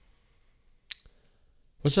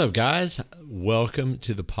What's up, guys? Welcome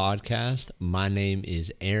to the podcast. My name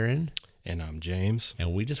is Aaron, And I'm James.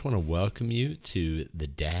 and we just want to welcome you to the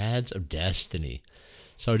Dads of Destiny.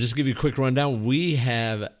 So, just to give you a quick rundown, we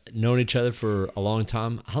have known each other for a long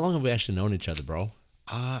time. How long have we actually known each other, bro?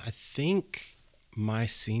 I think my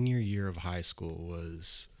senior year of high school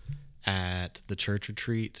was at the church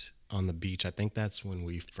retreat on the beach. I think that's when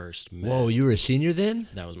we first met. Whoa, you were a senior then?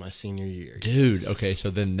 That was my senior year. Dude, Yes. okay, so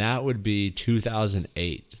then that would be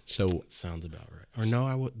 2008. So, Sounds about right. Or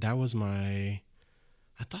no, that was my,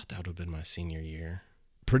 I thought that would have been my senior year.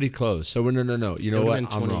 pretty close. So, no. You know It what? would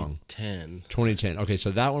have I'm been wrong. 2010. 2010. Okay, so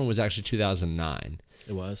that one was actually 2009.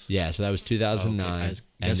 It was? Yeah, so that was 2009. Okay. I and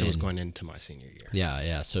guess it was then- going into my senior year.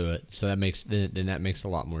 Yeah. So that makes then that makes a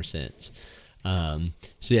lot more sense.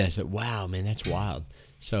 So wow, man, that's wild.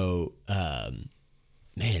 So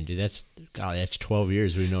man, dude, that's 12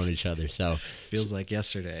 years we've known each other. So Feels like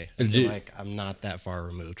yesterday. I Dude. feel like I'm not that far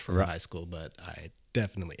removed from Right. high school, but I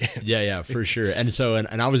definitely am. yeah, for sure. And so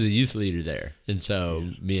and I was a youth leader there, and so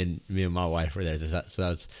me and my wife were there.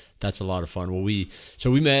 So that's a lot of fun. Well, we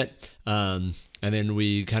met. And then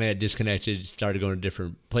we kind of got disconnected, started going to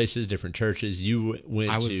different places, different churches. You went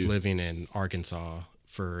I to... was living in Arkansas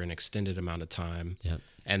for an extended amount of time. Yep.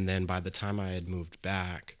 And then by the time I had moved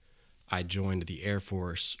back, I joined the Air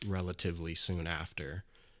Force relatively soon after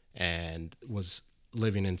and was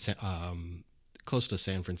living in close to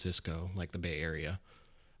San Francisco, like the Bay Area.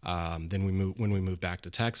 Then when we moved back to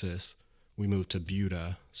Texas, we moved to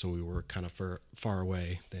Buda, so we were kind of far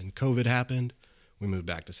away. Then COVID happened. We moved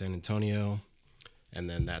back to San Antonio. And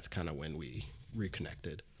then that's kind of when we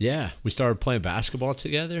reconnected. Yeah, we started playing basketball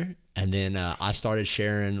together, and then I started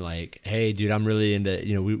sharing like, "Hey, dude, I'm really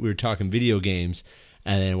into." We were talking video games,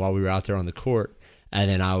 and then while we were out there on the court, and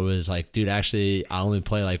then I was like, "Dude, actually, I only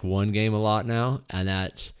play like one game a lot now, and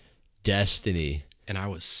that's Destiny." And I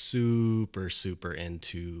was super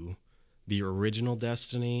into the original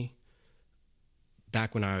Destiny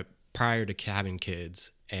back when prior to having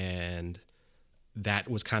kids, and that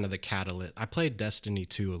was kind of the catalyst. I played Destiny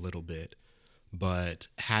 2 a little bit, but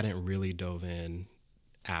hadn't really dove in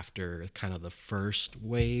after kind of the first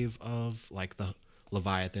wave of like the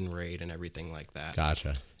Leviathan raid and everything like that.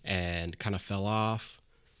 Gotcha. And kind of fell off.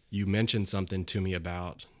 You mentioned something to me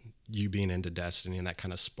about you being into Destiny, and that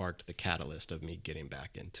kind of sparked the catalyst of me getting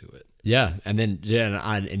back into it. Yeah, and then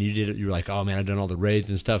and you did it. You were like, "Oh man, I've done all the raids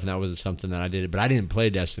and stuff," and that wasn't something that I did. But I didn't play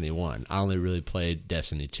Destiny 1. I only really played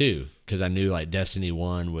Destiny 2 because I knew like Destiny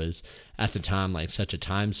 1 was at the time like such a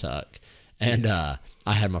time suck. And I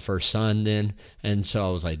had my first son then, and so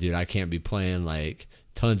I was like, "Dude, I can't be playing like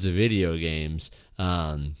tons of video games."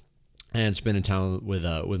 And spending time with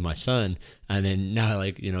my son, and then now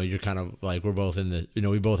like you're kind of like we're both in the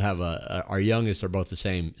we both have our youngest are both the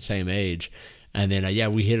same age, and then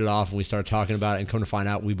we hit it off and we started talking about it, and come to find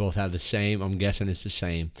out we both have the same. I'm guessing it's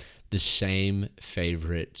the same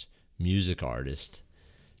favorite music artist.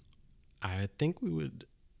 I think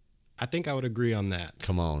I would agree on that.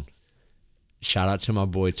 Come on, shout out to my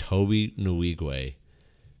boy Toby Nwigwe.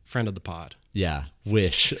 Friend of the pod. Yeah,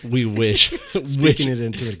 we wish. Speaking it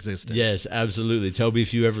into existence. Yes, absolutely. Toby,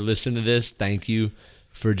 if you ever listen to this, thank you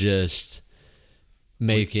for just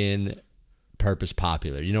making Purpose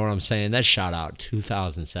popular. You know what I'm saying? That shout out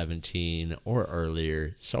 2017 or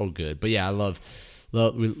earlier. So good. But yeah, I love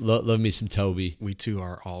me some Toby. We too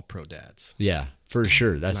are all pro dads. Yeah, for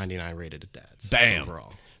sure. That's 99 rated dads. Bam.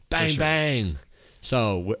 Overall. bang, sure. bang.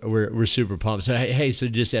 So we're super pumped. So hey, so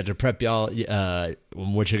just to prep y'all,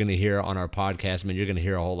 what you're gonna hear on our podcast, man, you're gonna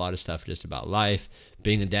hear a whole lot of stuff just about life,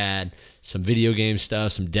 being a dad, some video game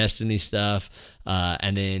stuff, some Destiny stuff,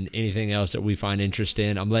 and then anything else that we find interest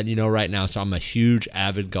in. I'm letting you know right now. So I'm a huge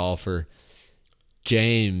avid golfer.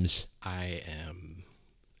 James, I am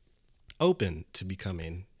open to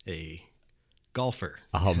becoming a golfer.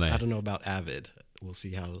 Oh, man. I don't know about avid. We'll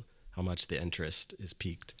see how much the interest is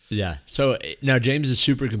piqued. yeah. So now James is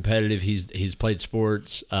super competitive. He's played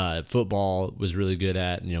sports. Football was really good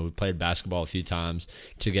at. We played basketball a few times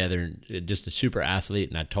together. Just a super athlete.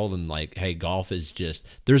 And I told him like, hey, golf is just.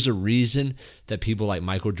 There's a reason that people like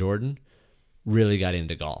Michael Jordan really got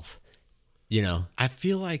into golf. I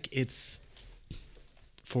feel like it's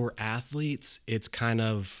for athletes. It's kind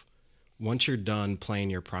of once you're done playing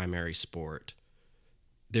your primary sport,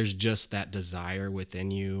 there's just that desire within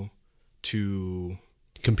you to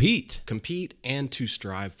compete and to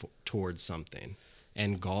strive towards something.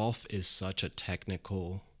 And golf is such a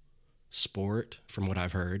technical sport, from what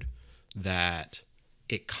I've heard, that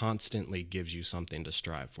it constantly gives you something to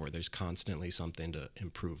strive for. There's constantly something to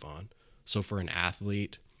improve on. So for an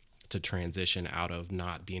athlete to transition out of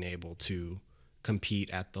not being able to compete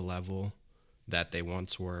at the level that they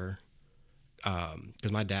once were.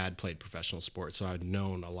 Because my dad played professional sports, so I'd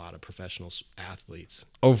known a lot of professional athletes.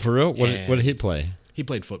 Oh, for real? What did he play? He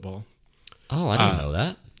played football. Oh, I didn't know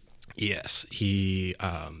that. Yes, he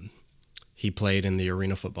played in the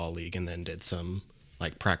Arena Football League and then did some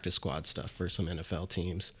like practice squad stuff for some NFL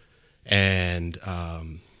teams. And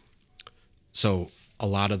so a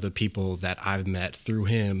lot of the people that I've met through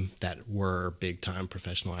him that were big time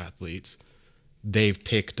professional athletes, they've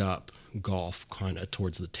picked up golf kind of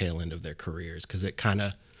towards the tail end of their careers because it kind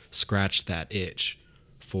of scratched that itch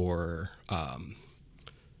for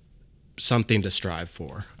something to strive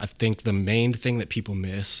for. I think the main thing that people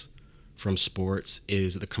miss from sports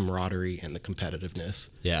is the camaraderie and the competitiveness.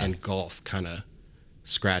 Yeah. And golf kind of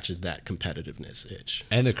scratches that competitiveness itch.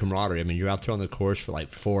 And the camaraderie. I mean, you're out there on the course for like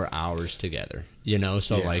 4 hours together,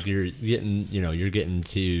 so Yeah. like you're getting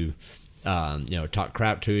to, talk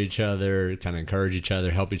crap to each other, kind of encourage each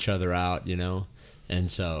other, help each other out,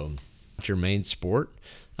 and so your main sport,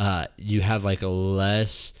 you have like a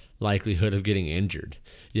less likelihood of getting injured,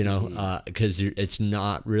 because it's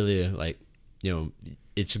not really like,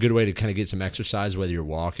 it's a good way to kind of get some exercise, whether you're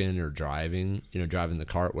walking or driving, driving the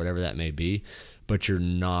cart, whatever that may be. But you're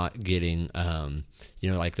not getting,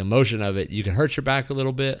 like the motion of it. You can hurt your back a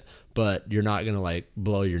little bit, but you're not going to like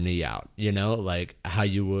blow your knee out, like how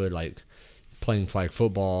you would like playing flag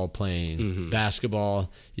football, playing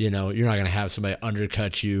basketball. You're not going to have somebody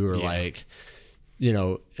undercut you or like you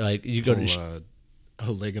go to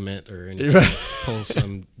a ligament or anything, pull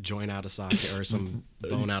some joint out of socket or some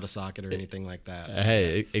bone out of socket or anything like that.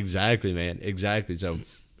 Hey, exactly, man. Exactly. So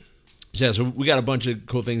we got a bunch of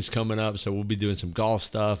cool things coming up. So we'll be doing some golf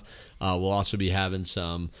stuff. We'll also be having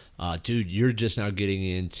some, dude, you're just now getting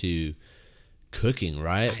into cooking,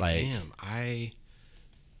 right? I am.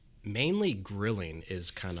 Mainly grilling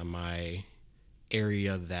is kind of my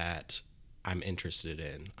area that I'm interested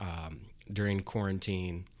in. During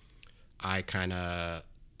quarantine, I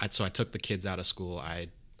took the kids out of school. I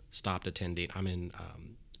stopped attending. I'm in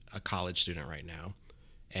a college student right now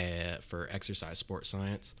for exercise sports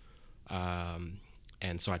science.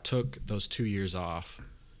 And so I took those 2 years off,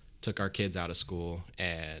 took our kids out of school,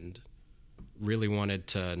 and really wanted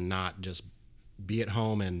to not just be at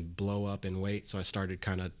home and blow up in weight. So I started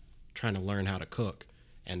kind of trying to learn how to cook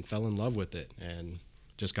and fell in love with it and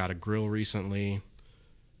just got a grill recently.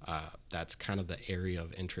 That's kind of the area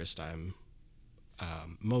of interest I'm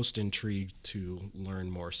most intrigued to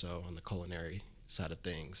learn more so on the culinary side of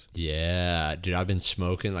things. Yeah, dude, I've been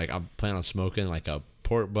smoking. Like, I'm planning on smoking like a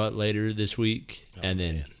pork butt later this week, and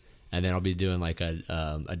then I'll be doing like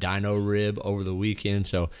a dino rib over the weekend.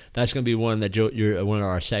 So that's gonna be one that you're one of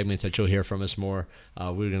our segments that you'll hear from us more.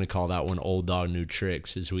 We're gonna call that one "Old Dog New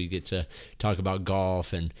Tricks" as we get to talk about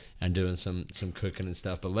golf and doing some cooking and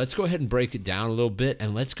stuff. But let's go ahead and break it down a little bit,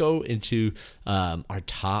 and let's go into our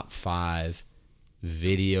top 5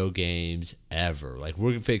 video games ever. Like,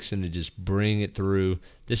 we're fixing to just bring it through.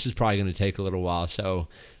 This is probably going to take a little while, so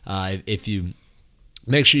if you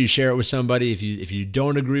make sure you share it with somebody. If you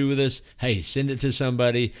don't agree with us, hey, send it to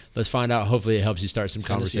somebody. Let's find out. Hopefully it helps you start some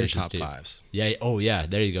conversations. Send us your top 5s. Yeah. Oh yeah,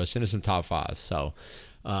 there you go. Send us some top 5s. So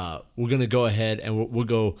we're gonna go ahead and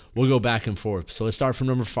we'll go back and forth. So let's start from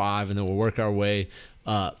number 5 and then we'll work our way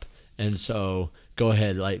up. And so go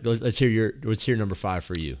ahead. Like, let's hear number 5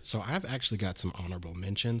 for you. So I've actually got some honorable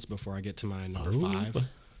mentions before I get to my number 5.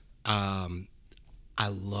 I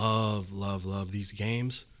love these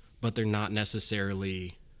games, but they're not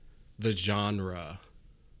necessarily the genre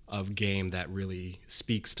of game that really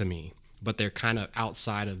speaks to me. But they're kind of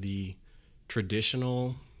outside of the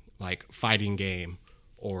traditional like fighting game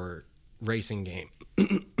or racing game.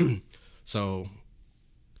 So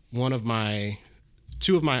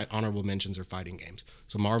two of my honorable mentions are fighting games.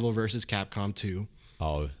 So Marvel vs. Capcom 2,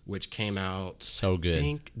 which came out, so good. I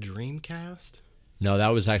think Dreamcast? No, that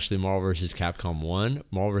was actually Marvel vs. Capcom 1.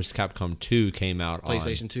 Marvel vs. Capcom 2 came out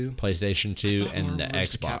PlayStation on 2? PlayStation 2 and Marvel the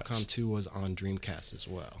vs. Xbox. Capcom 2 was on Dreamcast as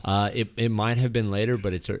well. It might have been later,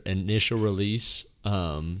 but its initial release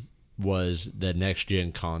was the next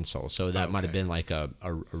gen console. So that might have been like a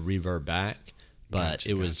reverb back, but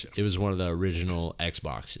it was one of the original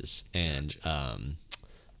Xboxes. And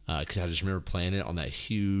because I just remember playing it on that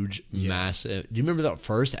huge, massive. Do you remember that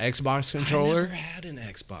first Xbox controller? I never had an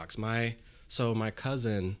Xbox. My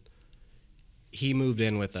cousin, he moved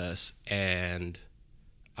in with us, and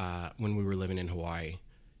when we were living in Hawaii,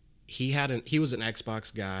 he was an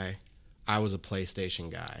Xbox guy. I was a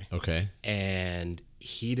PlayStation guy. Okay. And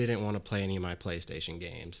he didn't want to play any of my PlayStation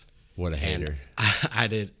games. What a hater. I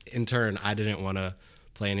didn't want to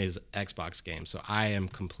playing his Xbox game. So I am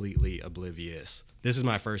completely oblivious. This is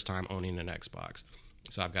my first time owning an Xbox.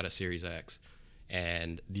 So I've got a Series X,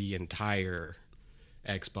 and the entire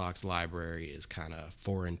Xbox library is kind of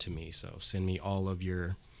foreign to me. So send me all of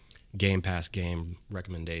your Game Pass game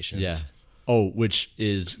recommendations. Yeah. Oh, which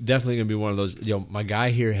is definitely going to be one of those. My guy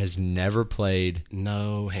here has never played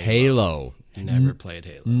No Halo. Never played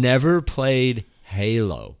Halo. Never played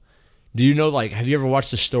Halo. Do you know, like, have you ever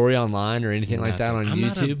watched a story online or anything like that on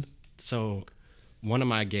YouTube? So one of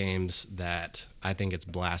my games that I think it's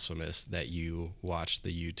blasphemous that you watch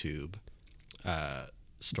the YouTube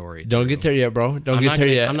story. Don't get there yet, bro. Don't get there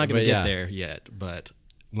yet. I'm not going to get there yet. But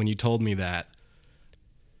when you told me that,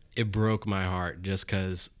 it broke my heart just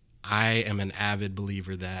because I am an avid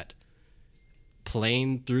believer that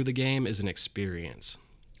playing through the game is an experience.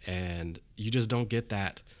 And you just don't get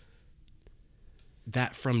that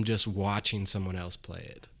from just watching someone else play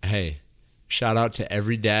it. Hey, shout out to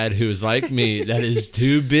every dad who is like me that is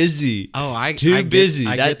too busy. Oh, too busy.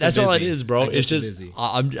 That's busy. all it is, bro. It's just busy.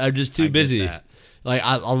 I'm just too busy. Like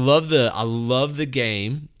I love the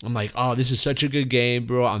game. I'm like, oh, this is such a good game,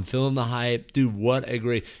 bro. I'm feeling the hype, dude. What a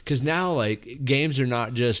great, because now like games are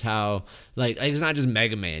not just how like it's not just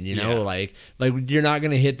Mega Man, you know, like you're not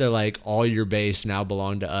gonna hit the like all your base now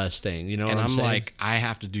belong to us thing, you know. And what I'm saying? like, I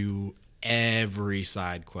have to do every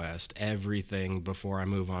side quest, everything before I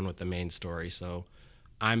move on with the main story. So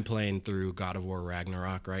I'm playing through God of War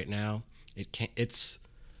Ragnarok right now.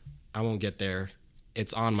 I won't get there.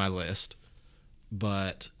 It's on my list.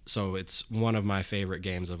 But so it's one of my favorite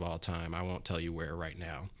games of all time. I won't tell you where right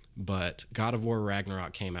now. But God of War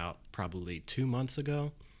Ragnarok came out probably 2 months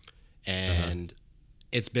ago. And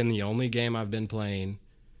it's been the only game I've been playing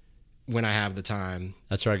when I have the time.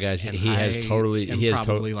 That's right, guys. And he has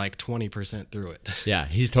probably like 20% through it. Yeah,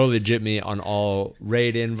 he's totally gypped me on all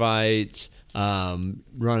raid invites, running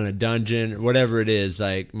a dungeon, whatever it is.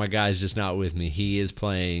 Like, my guy's just not with me. He is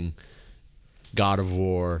playing God of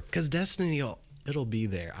War. Because Destiny, it'll be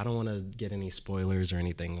there. I don't want to get any spoilers or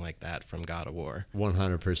anything like that from God of War.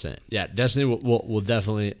 100%. Yeah, Destiny will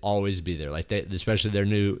definitely always be there. Like especially their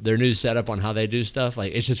new setup on how they do stuff.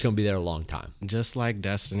 Like, it's just gonna be there a long time. Just like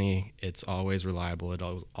Destiny, it's always reliable.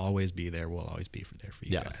 It'll always be there. We'll always be there for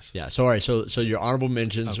you guys. Yeah. So all right. So your honorable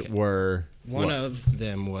mentions were one of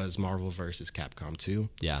them was Marvel vs. Capcom 2.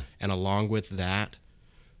 Yeah. And along with that,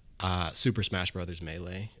 Super Smash Brothers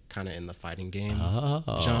Melee, kind of in the fighting game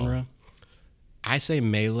genre. I say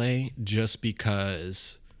Melee just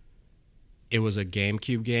because it was a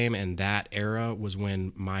GameCube game, and that era was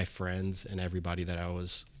when my friends and everybody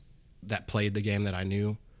that played the game that I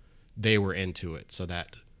knew, they were into it. So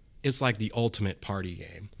that it's like the ultimate party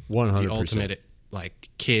game. 100%. The ultimate like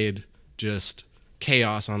kid, just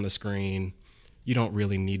chaos on the screen. You don't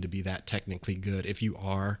really need to be that technically good. If you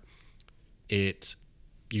are,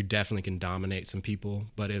 you definitely can dominate some people.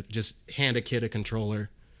 But just hand a kid a controller,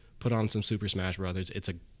 put on some Super Smash Brothers. It's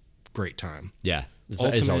a great time. Yeah, it's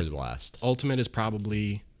always a blast. Ultimate is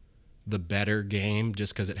probably the better game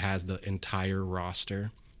just because it has the entire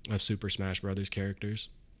roster of Super Smash Brothers characters.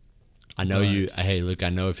 I know you. Hey, look, I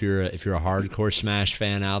know if you're a hardcore Smash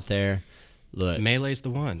fan out there, look, Melee's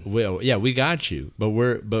the one. Well, yeah, we got you. But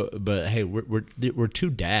hey, we're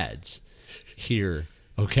two dads here.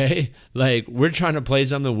 Okay, like we're trying to play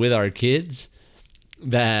something with our kids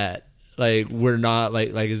that. Like, we're not,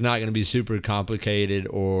 like it's not going to be super complicated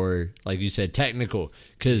or, like you said, technical.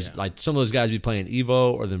 Because, like, some of those guys be playing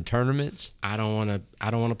Evo or them tournaments. I don't want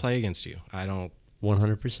to play against you. I don't.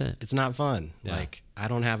 100%. It's not fun. Yeah. Like, I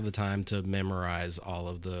don't have the time to memorize all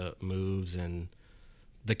of the moves and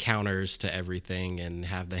the counters to everything and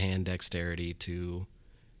have the hand dexterity to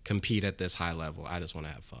compete at this high level. I just want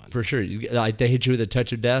to have fun. For sure. Like, they hit you with a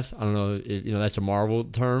touch of death. I don't know, that's a Marvel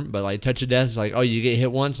term, but like touch of death is like, oh, you get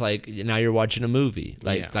hit once, like now you're watching a movie.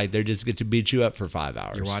 Like they just get to beat you up for 5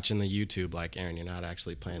 hours. You're watching the YouTube, like, Aaron, you're not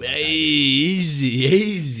actually playing. Easy.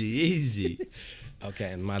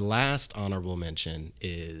 Okay, and my last honorable mention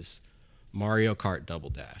is Mario Kart Double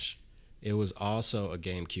Dash. It was also a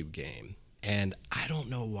GameCube game, and I don't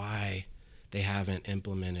know why they haven't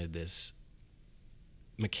implemented this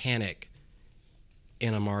mechanic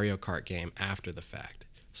in a Mario Kart game after the fact.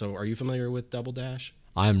 So are you familiar with Double Dash?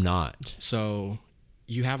 I'm not. So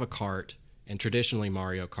you have a cart, and traditionally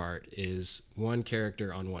Mario Kart is one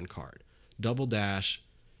character on one cart. Double Dash,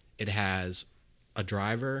 it has a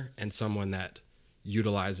driver and someone that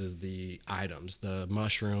utilizes the items, the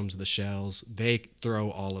mushrooms, the shells. They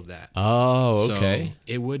throw all of that. Oh, okay. So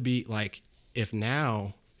it would be like if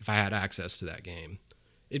I had access to that game,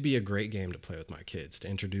 it'd be a great game to play with my kids, to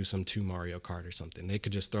introduce them to Mario Kart or something. They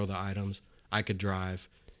could just throw the items. I could drive.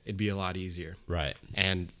 It'd be a lot easier. Right.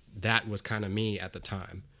 And that was kind of me at the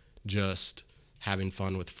time, just having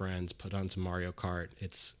fun with friends, put on some Mario Kart.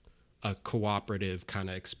 It's a cooperative kind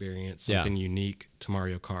of experience, something unique to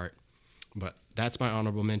Mario Kart. But that's my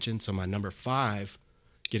honorable mention. So my number 5,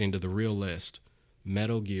 getting to the real list,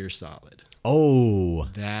 Metal Gear Solid. Oh.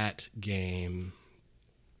 That game,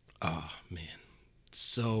 oh man,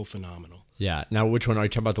 so phenomenal. Yeah. Now, which one are you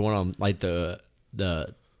talking about? The one on like the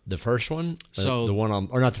first one? So the one on,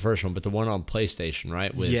 or not the first one, but the one on PlayStation,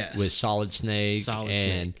 right? With Solid Snake. Solid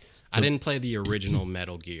Snake. I didn't play the original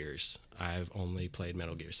Metal Gears. I've only played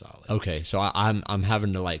Metal Gear Solid. Okay, so I'm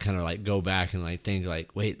having to like kind of like go back and like think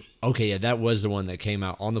like, wait, okay, yeah, that was the one that came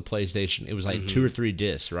out on the PlayStation. It was like 2 or 3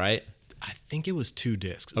 discs, right? I think it was 2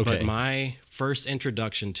 discs. Okay. But my first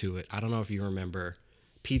introduction to it, I don't know if you remember,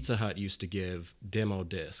 Pizza Hut used to give demo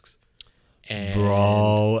discs. And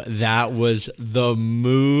Bro, that was the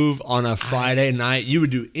move on a Friday night. You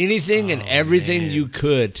would do anything and everything you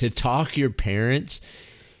could to talk your parents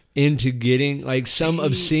into getting like some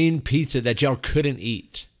obscene pizza that y'all couldn't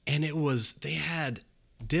eat. And they had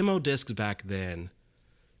demo discs back then.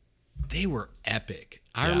 They were epic.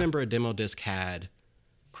 I remember a demo disc had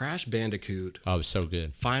Crash Bandicoot. Oh, it was so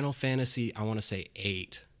good. Final Fantasy, I want to say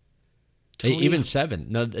 8. Even 7.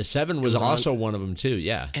 No, 7 was also one of them too,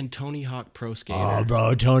 yeah. And Tony Hawk Pro Skater. Oh,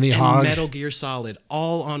 bro, Tony Hawk. And Metal Gear Solid,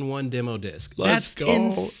 all on one demo disc. Let's go.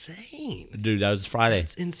 Insane. Dude, that was Friday.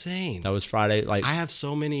 It's insane. That was Friday. Like I have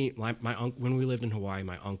so many, like when we lived in Hawaii,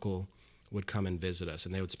 my uncle would come and visit us,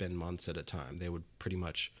 and they would spend months at a time. They would pretty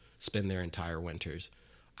much spend their entire winters.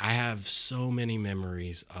 I have so many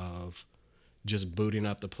memories of just booting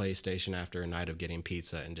up the PlayStation after a night of getting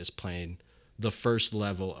pizza and just playing the first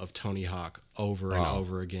level of Tony Hawk over and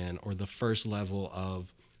over again, or the first level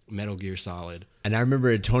of Metal Gear Solid. And I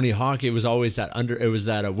remember at Tony Hawk, it was always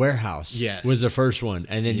that warehouse. Yes. Was the first one.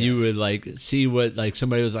 And then you would like see what, like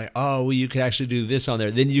somebody was like, oh, well, you could actually do this on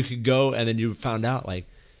there. Then you could go and then you found out like,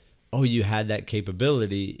 oh, you had that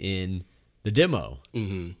capability in the demo.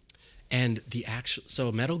 Mm-hmm. And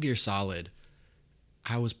so Metal Gear Solid,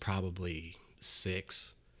 I was probably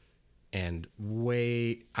 6. And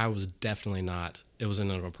I was definitely not, it was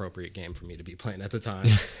an inappropriate game for me to be playing at the time.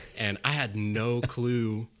 And I had no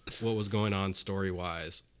clue what was going on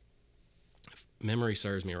story-wise. If memory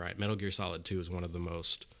serves me right, Metal Gear Solid 2 is one of the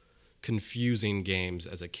most confusing games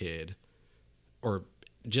as a kid, or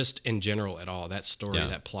just in general at all. That story,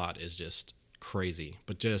 that plot is just crazy.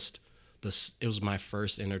 But just, it was my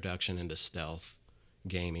first introduction into stealth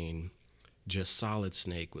gaming. Just Solid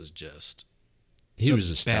Snake was just... He was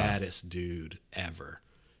the baddest dude ever.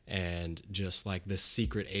 And just like this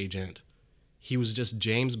secret agent. He was just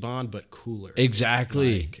James Bond, but cooler.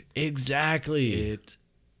 Exactly. Like, exactly.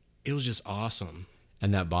 It was just awesome.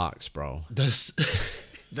 And that box, bro.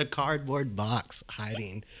 The cardboard box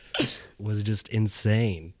hiding was just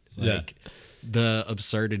insane. Like the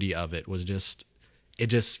absurdity of it was just, it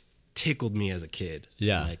just tickled me as a kid.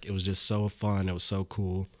 Yeah. Like it was just so fun. It was so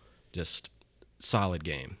cool. Just solid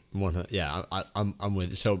game. Yeah, I'm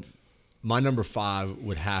with it. So my number 5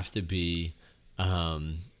 would have to be,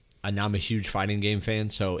 and I'm a huge fighting game fan,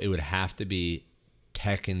 so it would have to be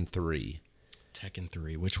Tekken 3. Tekken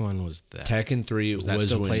 3. Which one was that? Tekken 3 was that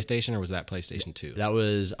still PlayStation, or was that PlayStation 2? That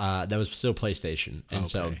was still PlayStation. And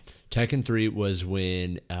so Tekken 3 was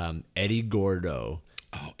when Eddie Gordo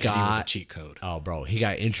Eddie was a cheat code. Oh, bro, he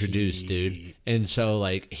got introduced, dude. And so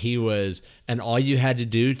like and all you had to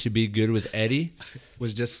do to be good with Eddie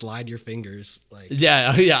was just slide your fingers like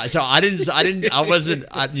yeah. So I didn't just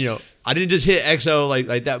hit XO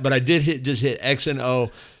like that, but I did hit X and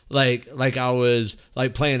O like I was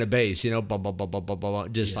like playing a bass, bum, bum, bum, bum, bum,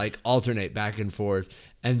 bum, just like alternate back and forth.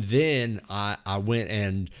 And then I went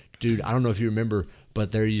and, dude, I don't know if you remember,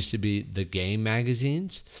 but there used to be the game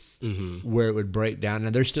magazines. Mm-hmm. Where it would break down.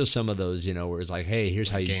 Now, there's still some of those, where it's like, hey,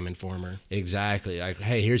 here's how you... Game Informer. Exactly. Like,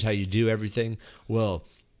 hey, here's how you do everything. Well,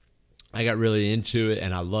 I got really into it,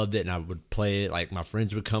 and I loved it, and I would play it. Like, my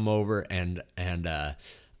friends would come over, and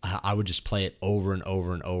I would just play it over and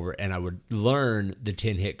over and over, and I would learn the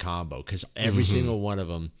 10-hit combo, because every single one of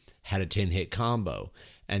them had a 10-hit combo.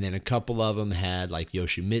 And then a couple of them had, like,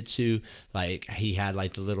 Yoshimitsu. Like, he had,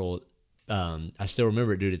 like, the little... I still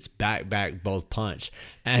remember it, dude. It's back, both punch.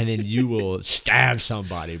 And then you will stab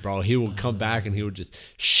somebody, bro. He will come back and he will just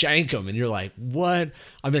shank them. And you're like, what?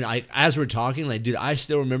 I mean, as we're talking, like, dude, I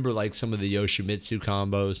still remember, like, some of the Yoshimitsu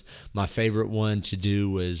combos. My favorite one to do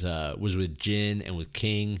was with Jin and with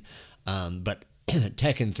King. But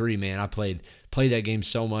Tekken 3, man, I played that game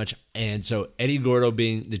so much. And so Eddie Gordo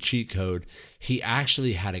being the cheat code, he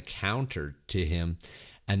actually had a counter to him.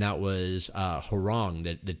 and that was Horong,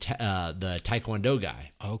 the Taekwondo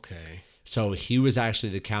guy. Okay. So he was actually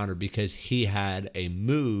the counter because he had a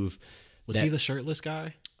move. Was he the shirtless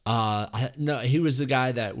guy? No, he was the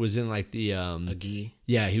guy that was in like the A gi?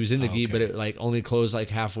 Yeah, he was in the gi, okay. but it like only closed like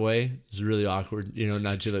halfway. It was really awkward,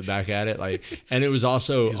 not to look back at it. Like, and it was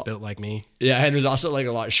also He's built like me. Yeah, and it was also like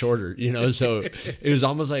a lot shorter, So it was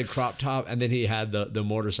almost like a crop top, and then he had the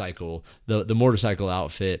motorcycle, the motorcycle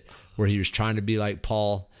outfit where he was trying to be like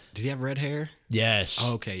Paul. Did he have red hair? Yes.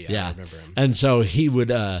 Oh, okay, yeah, I remember him. And so he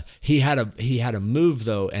would he had a move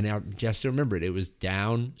though, and I just remember it. It was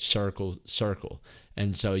down, circle, circle.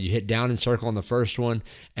 And so you hit down and circle on the first one,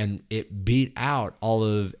 and it beat out all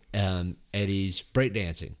of Eddie's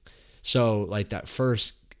breakdancing. So like that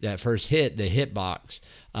first hit, the hitbox,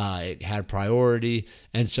 it had priority,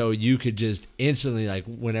 and so you could just instantly, like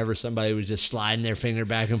whenever somebody was just sliding their finger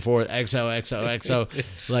back and forth, XO, XO,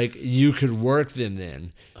 XO, like you could work them then.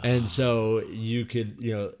 And so you could,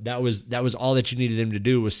 that was all that you needed them to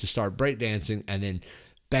do was to start breakdancing, and then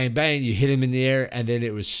bang, bang, you hit him in the air, and then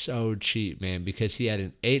it was so cheap, man, because he had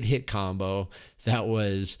an 8-hit combo that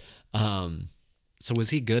was... So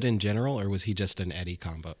was he good in general, or was he just an Eddie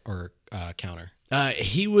combo or counter?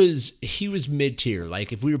 He was mid-tier.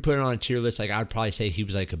 Like, if we were putting on a tier list, like I'd probably say he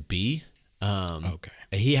was like a B. Okay.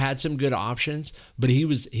 He had some good options, but he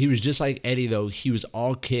was just like Eddie, though. He was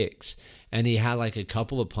all kicks, and he had like a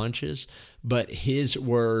couple of punches, but his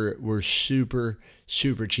were super,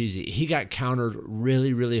 super cheesy. He got countered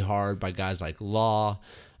really, really hard by guys like Law,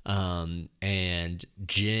 and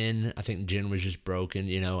Jin. I think Jin was just broken.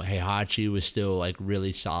 Heihachi was still like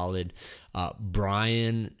really solid.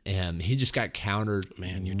 Brian, he just got countered.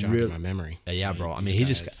 Man, you're jogging my memory. Yeah, bro. I mean,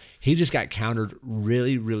 he just got countered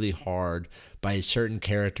really, really hard by certain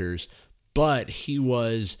characters, but he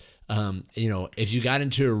was. If you got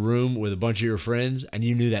into a room with a bunch of your friends and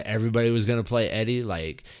you knew that everybody was going to play Eddie,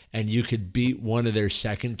 and you could beat one of their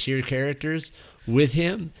second tier characters with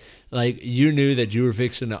him, you knew that you were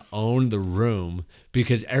fixing to own the room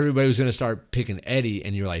because everybody was going to start picking Eddie,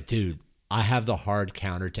 and you're like, dude, I have the hard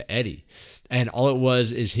counter to Eddie. And all it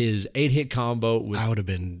was is his 8-hit combo. I would have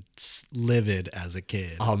been livid as a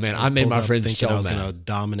kid. Oh, man, I made my friends so mad. I was going to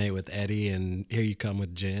dominate with Eddie, and here you come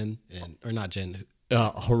with Jin, or not Jin,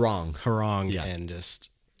 Horong, yeah. And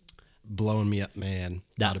just blowing me up, man.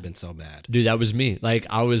 That would have been so bad. Dude, that was me.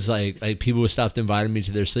 I was like people would stop inviting me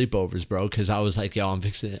to their sleepovers, bro, because I was like, I'm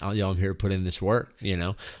here to put in this work,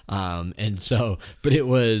 and so, but it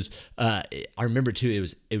was, I remember too,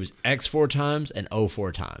 it was X 4 times and O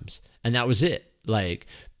 4 times, and that was it. Like,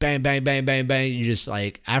 bang, bang, bang, bang, bang. You just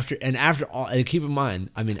after all, and keep in mind,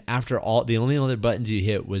 after all, the only other buttons you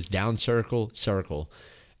hit was down, circle, circle,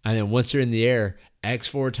 and then once they're in the air, X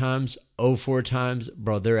 4 times, O 4 times,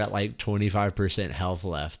 bro, they're at 25% health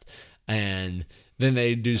left. And then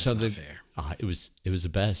they do something. Not fair. It was the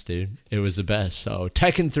best, dude. It was the best. So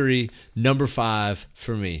Tekken 3, number 5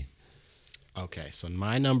 for me. Okay, so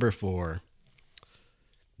my number 4,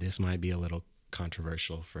 this might be a little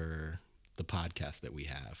controversial for the podcast that we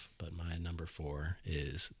have, but my number 4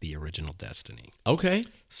 is the original Destiny. Okay.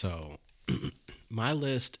 So my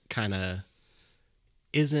list kind of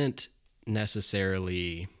isn't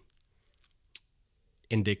necessarily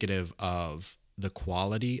indicative of the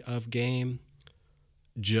quality of game,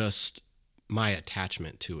 just my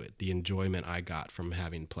attachment to it, the enjoyment I got from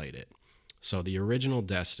having played it. So the original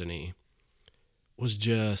Destiny was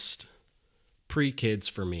just pre-kids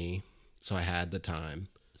for me, so I had the time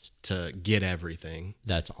to get everything.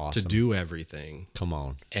 That's awesome. To do everything. Come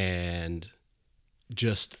on. And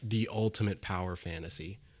just the ultimate power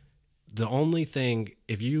fantasy. The only thing,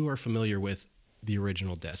 if you are familiar with the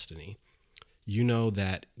original Destiny, you know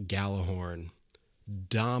that Galahorn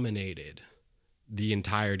dominated the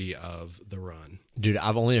entirety of the run. Dude,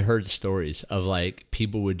 I've only heard stories of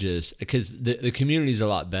people would just, because the community's a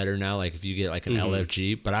lot better now, if you get an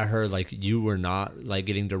LFG, but I heard you were not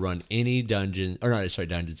getting to run any dungeon, or not, sorry,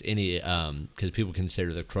 dungeons, any, because people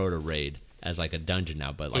consider the Crota raid as a dungeon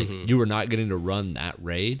now, but you were not getting to run that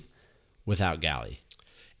raid without Galley.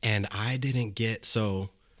 And I didn't get, so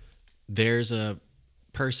there's a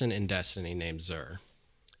person in Destiny named Zur,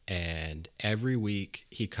 and every week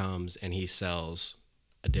he comes and he sells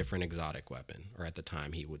a different exotic weapon, or at the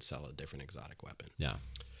time he would sell a different exotic weapon. Yeah.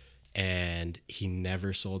 And he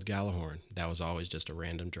never sold Galahorn. That was always just a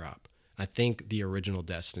random drop. I think the original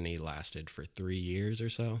Destiny lasted for 3 years or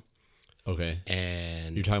so. Okay.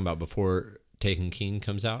 And you're talking about before Taken King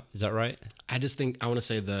comes out? Is that right? I want to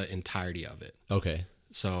say the entirety of it. Okay.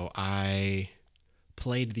 So I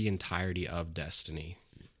played the entirety of Destiny,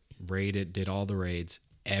 raided, did all the raids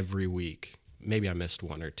every week, maybe I missed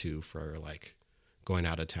one or two for like going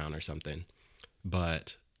out of town or something.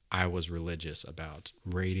 But I was religious about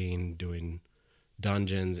raiding, doing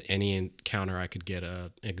dungeons, any encounter I could get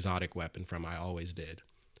a exotic weapon from, I always did.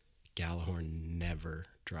 Gallahorn never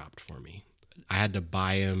dropped for me. I had to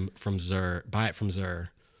buy it from Zur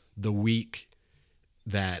the week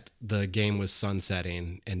that the game was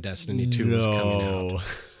sunsetting and Destiny 2 was coming out.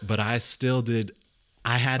 But I still did.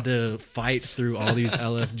 I had to fight through all these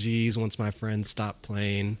LFGs once my friends stopped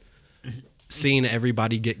playing, seeing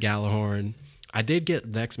everybody get Gallahorn. I did get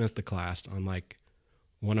Vexmith the Class on like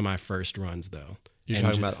one of my first runs though. You're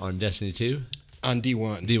talking about on Destiny 2? On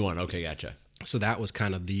D1. D1, okay, gotcha. So that was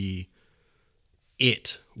kind of the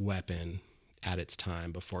weapon at its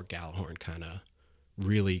time before Gallahorn kind of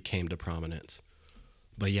really came to prominence.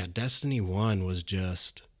 But yeah, Destiny 1 was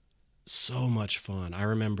just so much fun. I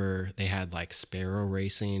remember they had like Sparrow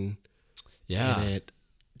Racing in it.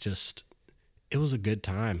 It was a good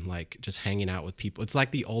time, like just hanging out with people. It's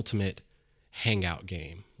like the ultimate hangout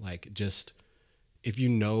game. Like just if you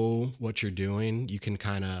know what you're doing, you can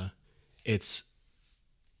it's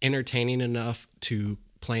entertaining enough to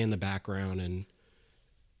play in the background and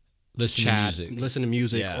listen to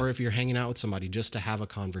music, Yeah. or if you're hanging out with somebody, just to have a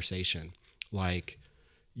conversation. Like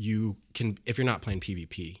you can, if you're not playing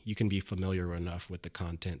PvP, you can be familiar enough with the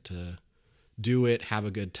content to do it, have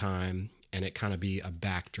a good time, and it kind of be a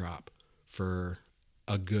backdrop for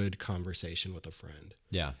a good conversation with a friend.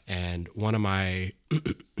 Yeah. And one of my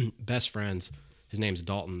best friends, his name's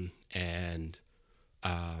Dalton, and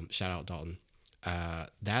shout out Dalton.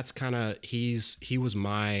 That's kind of, he was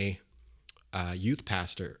my youth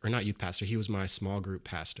pastor, or not youth pastor, he was my small group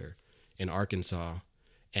pastor in Arkansas,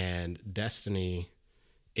 and Destiny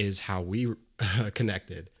is how we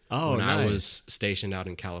connected when nice. I was stationed out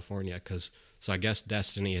in California. So I guess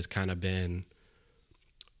Destiny has kind of been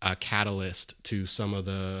a catalyst to some of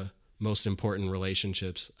the most important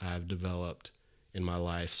relationships I've developed in my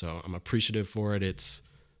life. So I'm appreciative for it. It's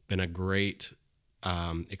been a great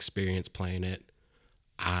experience playing it.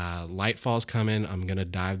 Lightfall's coming. I'm going to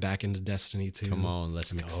dive back into Destiny 2. Come on,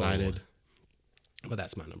 I'm excited. But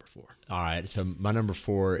that's my number 4. All right, so my number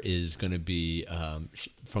 4 is going to be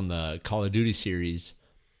from the Call of Duty series,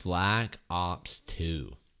 Black Ops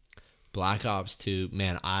 2. Black Ops 2,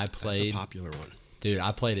 man, that's a popular one. Dude,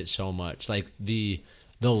 I played it so much. Like the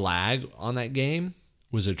lag on that game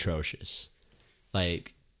was atrocious.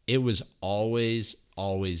 Like it was always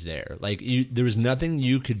there. Like there was nothing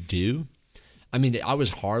you could do. I mean, I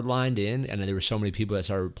was hardlined in, and there were so many people that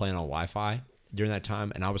started playing on Wi-Fi during that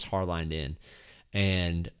time, and I was hardlined in.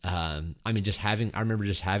 And I mean, I remember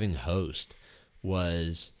just having host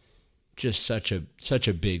was just such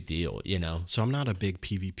a big deal, you know. So I'm not a big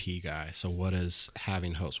PvP guy. So what is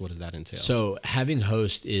having host? What does that entail? So having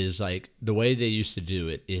host is like the way they used to do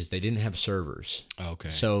it is they didn't have servers. Okay.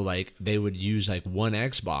 So like they would use like one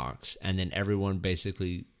Xbox, and then everyone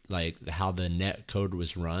basically, like how the net code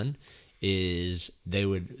was run is they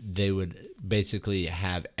would basically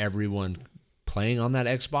have everyone playing on that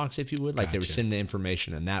Xbox, if you would. Like they would send the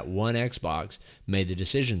information, and that one Xbox made the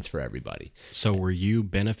decisions for everybody. So were you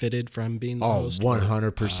benefited from being the host?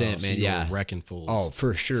 100%, man. So you yeah. were wrecking fools. Oh,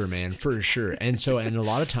 for sure, man. For sure. And a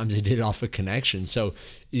lot of times they did it off a connection. So,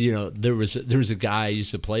 you know, there was a guy I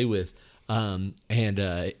used to play with, and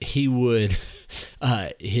he would,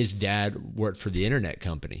 his dad worked for the internet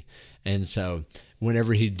company. And so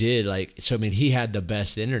whenever he did, he had the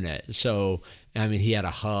best internet. So, I mean, he had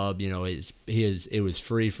a hub, you know, it was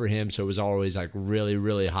free for him. So it was always like really,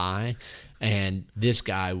 really high. And this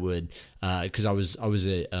guy would, cause I was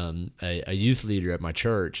a youth leader at my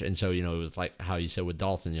church. And so, you know, it was like how you said with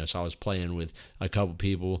Dalton, you know, so I was playing with a couple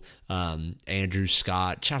people, Andrew,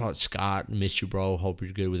 Scott, shout out Scott, miss you, bro. Hope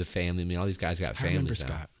you're good with the family. I mean, all these guys got families. I remember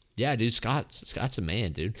Scott. Yeah, dude, Scott's a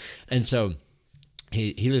man, dude. And so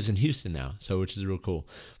he lives in Houston now, so which is real cool.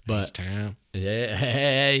 But yeah,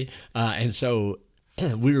 hey, and so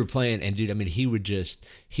we were playing, and dude, I mean, he would just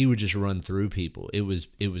run through people. It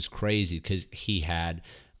was crazy because he had,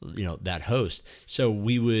 you know, that host. So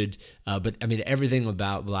we would, but I mean, everything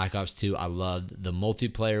about Black Ops 2, I loved. The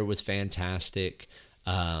multiplayer was fantastic.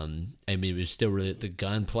 I mean, it was still really, the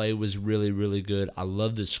gunplay was really, really good. I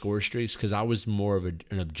love the score streaks because I was more of an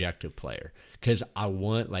objective player because I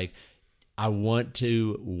want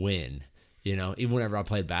to win, you know, even whenever I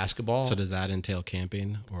played basketball. So does that entail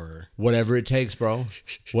camping or? Whatever it takes, bro.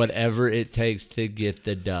 Whatever it takes to get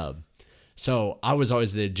the dub. So I was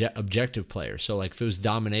always the objective player. So like if it was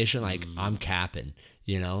domination, like I'm capping,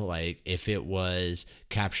 you know, like if it was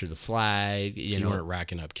capture the flag, you know. You weren't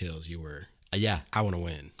racking up kills. You were. Yeah. I want to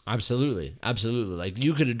win. Absolutely. Absolutely. Like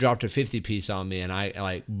you could have dropped a 50 piece on me and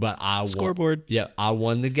but I won. Scoreboard. Yeah. I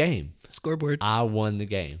won the game. Scoreboard. I won the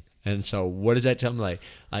game. And so what does that tell me?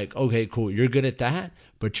 Like, okay, cool. You're good at that,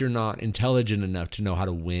 but you're not intelligent enough to know how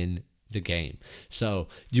to win the game. So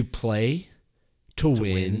you play to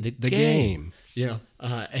win the game. You know?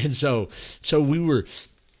 And so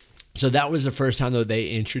that was the first time though they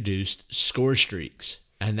introduced score streaks.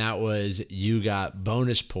 And that was you got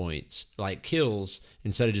bonus points like kills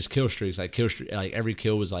instead of just kill streaks. Like like every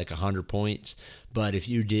kill was like 100 points. But if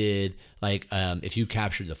you did if you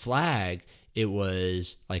captured the flag, it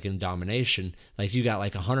was like in domination, like you got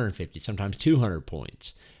like 150, sometimes 200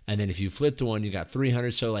 points. And then if you flipped one, you got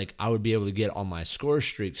 300. So like I would be able to get on my score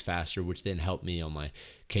streaks faster, which then helped me on my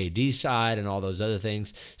KD side and all those other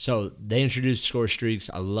things. So they introduced score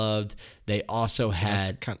streaks. I loved. They also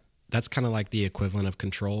had. That's kind of like the equivalent of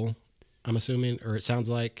control, I'm assuming, or it sounds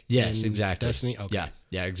like. Yes, exactly. Destiny. Okay.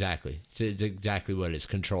 Yeah, exactly. It's exactly what it is.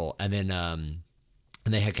 Control, and then and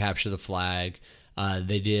they had capture the flag.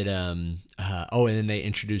 They did. And then they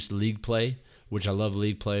introduced league play, which I love.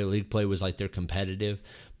 League play. League play was like they're competitive,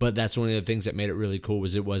 but that's one of the things that made it really cool.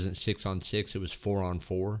 Was it wasn't 6-on-6, it was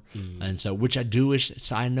 4-on-4, and so which I do wish.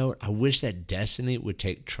 Side note, I wish that Destiny would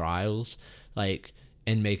take trials like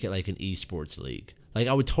and make it like an esports league. Like,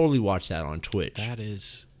 I would totally watch that on Twitch. That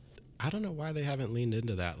is, I don't know why they haven't leaned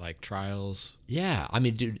into that, like Trials. Yeah, I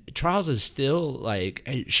mean, dude, Trials is still, like,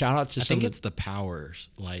 hey, shout out to I think it's the powers,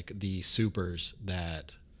 like the supers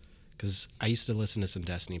that, because I used to listen to some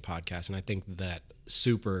Destiny podcasts, and I think that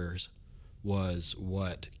supers was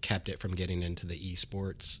what kept it from getting into the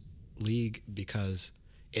esports league because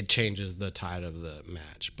it changes the tide of the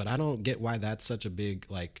match. But I don't get why that's such a big,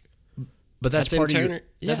 like, but that's part of your,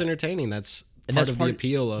 that's entertaining. That's part of the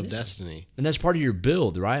appeal of Destiny. And that's part of your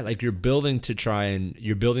build, right? Like you're building to try and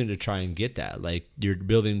get that. Like you're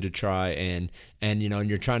building to try and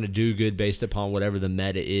you're trying to do good based upon whatever the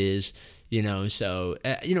meta is, so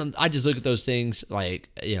I just look at those things like,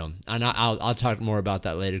 and I'll talk more about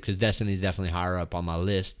that later because Destiny's definitely higher up on my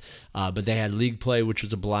list. But they had league play, which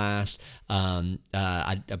was a blast.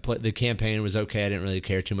 I played, the campaign was okay. I didn't really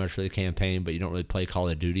care too much for the campaign, but you don't really play Call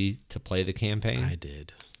of Duty to play the campaign. I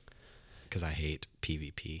did. Because I hate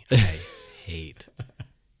PvP. I hate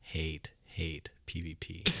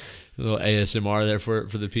PvP. A little ASMR there for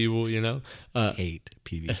the people, Hate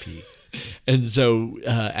PvP. And so,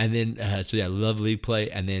 love league play,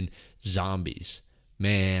 and then zombies.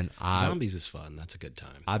 Man, zombies is fun. That's a good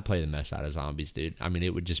time. I'd play the mess out of zombies, dude. I mean,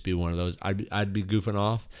 it would just be one of those. I'd be goofing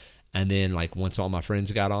off, and then like once all my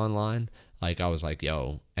friends got online, like I was like,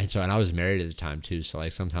 yo, and I was married at the time too. So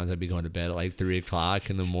like sometimes I'd be going to bed at like 3:00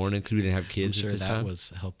 in the morning because we didn't have kids. I'm sure at this that time. Was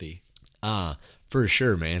healthy. For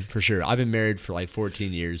sure, man, for sure. I've been married for like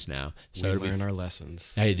 14 years now. So we learn our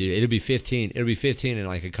lessons. Hey, dude, it'll be 15. It'll be 15 in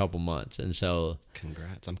like a couple months, and so.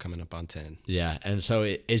 Congrats! I'm coming up on 10. Yeah, and so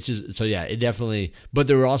it's just it definitely. But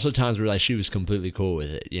there were also times where like she was completely cool with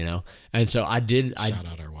it, And so I did. Shout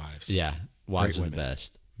out our wives. Yeah, wives are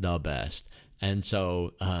the best. And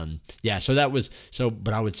so, so that was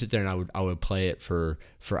but I would sit there and I would play it for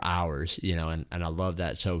hours, and I love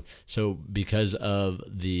that. So because of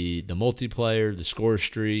the multiplayer, the score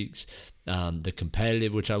streaks, the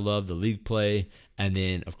competitive, which I love, the league play, and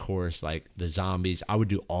then of course like the zombies, I would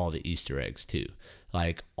do all the Easter eggs too,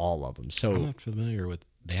 like all of them. So I'm not familiar with.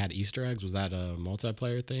 They had Easter eggs. Was that a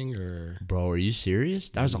multiplayer thing or? Bro, are you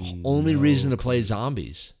serious? That was the only reason to play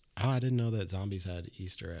zombies. Oh, I didn't know that zombies had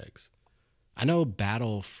Easter eggs. I know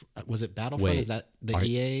was it Battlefront? Wait, is that the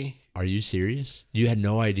EA? Are you serious? You had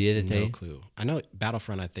no idea that No clue. I know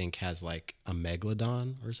Battlefront, I think, has like a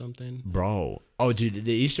megalodon or something. Bro. Oh, dude,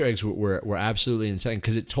 the Easter eggs were absolutely insane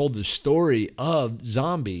because it told the story of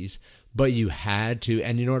zombies, but you had to,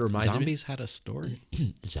 and you know what it reminds me? Zombies had a story.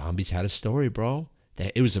 Zombies had a story, bro.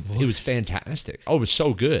 It was fantastic. Oh, it was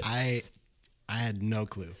so good. I had no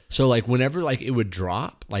clue. So like whenever like it would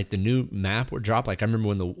drop, like the new map would drop. Like I remember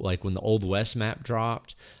when the Old West map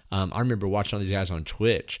dropped. I remember watching all these guys on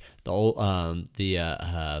Twitch. The old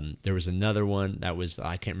there was another one that was,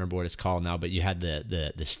 I can't remember what it's called now, but you had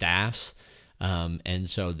the staffs. And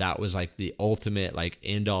so that was like the ultimate like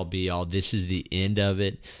end all be all. This is the end of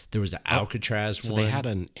it. There was an Alcatraz one. So they had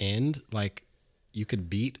an end, like you could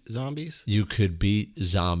beat zombies? You could beat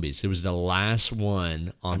zombies. It was the last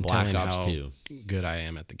one on Black Ops 2. Good I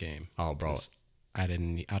am at the game. Oh, bro. I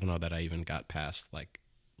don't know that I even got past like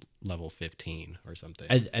level 15 or something.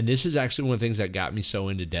 And this is actually one of the things that got me so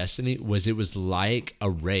into Destiny was it was like a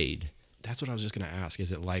raid. That's what I was just going to ask.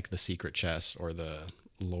 Is it like the secret chest or the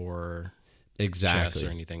lore? Exactly. chests or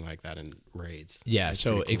anything like that in raids. Yeah, It's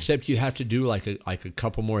so pretty cool. except you have to do like a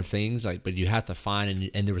couple more things, like, but you have to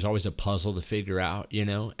find, and there was always a puzzle to figure out,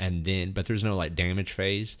 and then but there's no like damage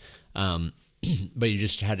phase, but you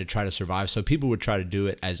just had to try to survive. So people would try to do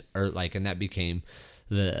it as like, and that became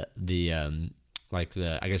the like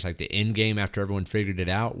the, I guess, like the end game after everyone figured it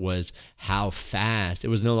out was how fast. It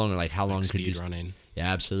was no longer like how long could you speed running.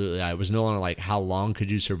 Yeah, absolutely. It was no longer like how long could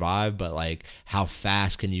you survive, but like how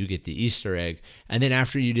fast can you get the Easter egg? And then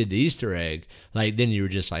after you did the Easter egg, like then you were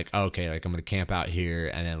just like, okay, like I'm gonna camp out here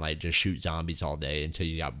and then like just shoot zombies all day until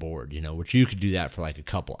you got bored, which you could do that for like a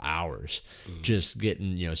couple hours, just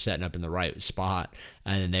getting, setting up in the right spot,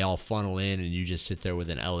 and then they all funnel in and you just sit there with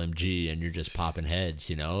an LMG and you're just popping heads,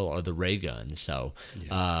 or the ray gun. So,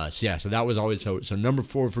 so that was always so number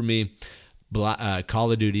 4 for me, Call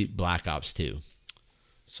of Duty Black Ops 2.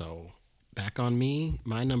 So back on me,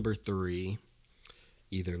 my number 3,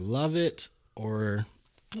 either love it or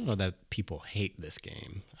I don't know that people hate this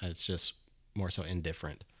game. It's just more so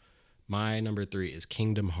indifferent. My number 3 is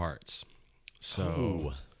Kingdom Hearts.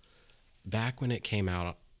 So back when it came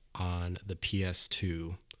out on the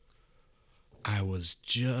PS2, I was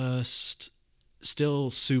just still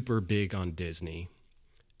super big on Disney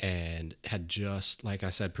and had just, like I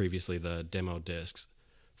said previously, the demo discs.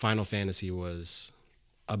 Final Fantasy was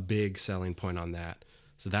a big selling point on that.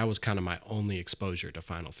 So that was kind of my only exposure to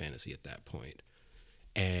Final Fantasy at that point.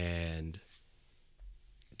 And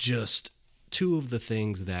just two of the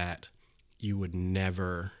things that you would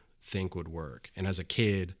never think would work. And as a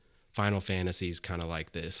kid, Final Fantasy is kind of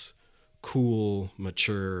like this cool,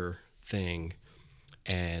 mature thing.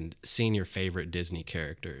 And seeing your favorite Disney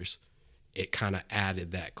characters, it kind of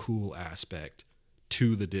added that cool aspect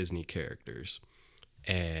to the Disney characters.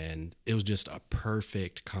 And it was just a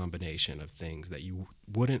perfect combination of things that you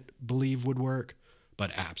wouldn't believe would work,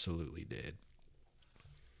 but absolutely did.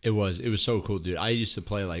 It was so cool, dude. I used to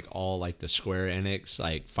play like all like the Square Enix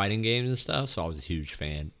like fighting games and stuff, so I was a huge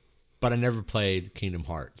fan. But I never played Kingdom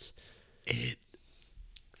Hearts.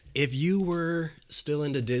 If you were still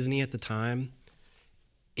into Disney at the time,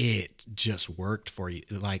 it just worked for you.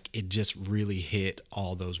 Like, it just really hit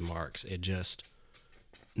all those marks. It just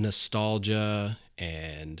nostalgia,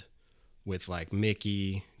 and with like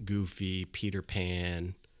Mickey, Goofy, Peter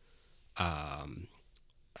Pan.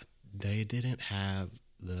 They didn't have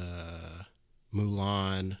the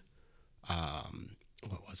Mulan.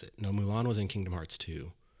 What was it? No, Mulan was in Kingdom Hearts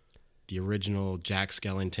 2. The original Jack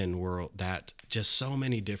Skellington world, that just so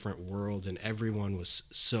many different worlds, and everyone was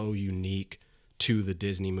so unique to the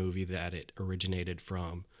Disney movie that it originated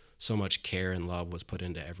from. So much care and love was put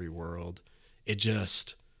into every world. It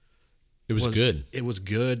was good. It was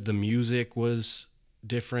good. The music was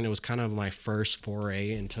different. It was kind of my first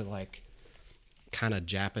foray into like kind of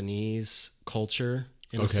Japanese culture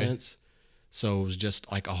in a sense. So it was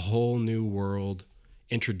just like a whole new world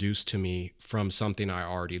introduced to me from something I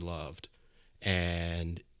already loved.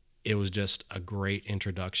 And it was just a great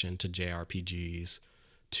introduction to JRPGs,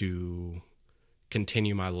 to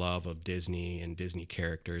continue my love of Disney and Disney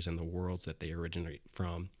characters and the worlds that they originate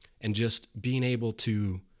from. And just being able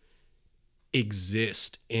to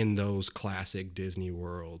exist in those classic Disney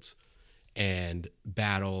worlds and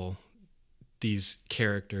battle these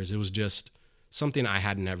characters. It was just something I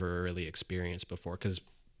had never really experienced before, because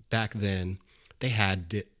back then they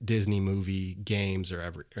had Disney movie games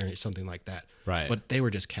or something like that. Right. But they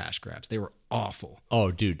were just cash grabs. They were awful.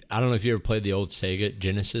 Oh, dude, I don't know if you ever played the old Sega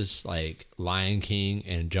Genesis, like Lion King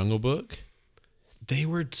and Jungle Book. They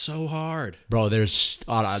were so hard. Bro, they're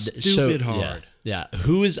Stupid hard. Yeah.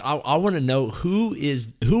 Who is? I want to know who is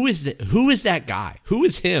that guy? Who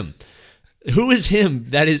is him? Who is him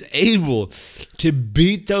that is able to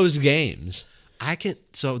beat those games?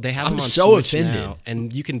 So they have them on so Switch offended now,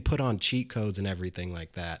 and you can put on cheat codes and everything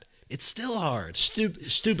like that. It's still hard.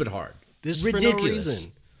 Stupid hard. This ridiculous. For no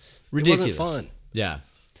reason. Ridiculous. It wasn't fun. Yeah.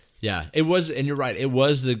 It was, and you're right. It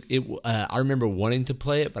was I remember wanting to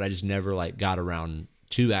play it, but I just never like got around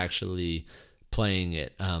to actually playing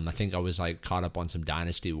it. I think I was like caught up on some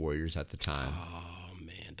Dynasty Warriors at the time. Oh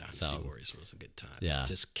man, Dynasty Warriors was a good time. Yeah.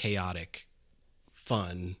 Just chaotic,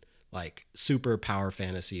 fun, like super power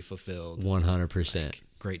fantasy fulfilled. 100%. Like,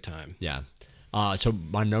 great time. Yeah. So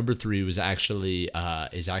my number 3 was actually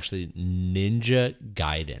Ninja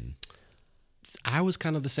Gaiden. I was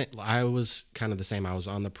kind of the same. I was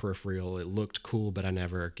on the peripheral. It looked cool, but I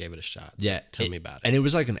never gave it a shot. So tell me about it. And it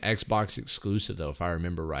was like an Xbox exclusive, though, if I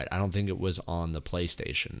remember right. I don't think it was on the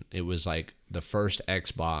PlayStation. It was like the first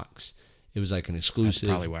Xbox. It was like an exclusive.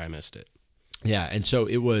 That's probably why I missed it. Yeah, and so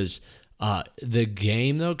it was. The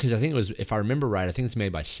game though, because I think it was, if I remember right, I think it's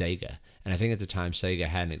made by Sega, and I think at the time Sega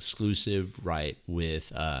had an exclusive right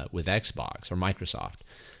with Xbox or Microsoft.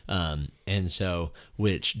 And so,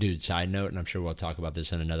 which, dude, side note, and I'm sure we'll talk about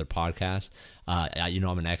this in another podcast. I'm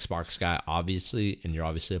an Xbox guy, obviously, and you're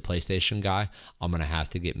obviously a PlayStation guy. I'm gonna have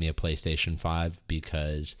to get me a PlayStation 5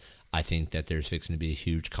 because I think that there's fixing to be a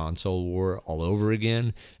huge console war all over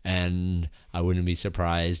again, and I wouldn't be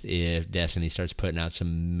surprised if Destiny starts putting out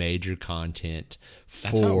some major content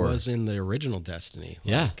for. That's how it was in the original Destiny.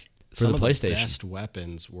 Yeah, for some the of PlayStation. the best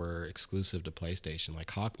weapons were exclusive to PlayStation, like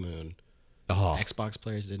Hawkmoon. Oh, Xbox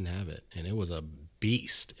players didn't have it, and it was a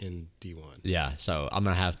beast in D1. yeah. So I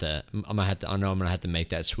know I'm gonna have to make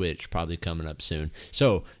that switch probably coming up soon.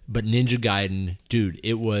 So, but Ninja Gaiden, dude,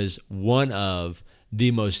 it was one of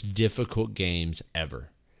the most difficult games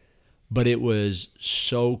ever. But it was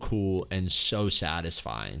so cool and so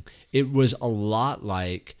satisfying. It was a lot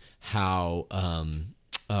like how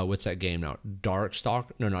what's that game now?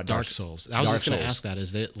 Darkstalk? No, not Dark Souls. I was just going to ask that.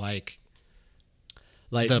 Is it like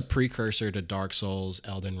the precursor to Dark Souls,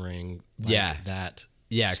 Elden Ring? Like that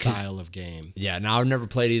style of game. Yeah, now I've never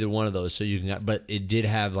played either one of those, so you can. But it did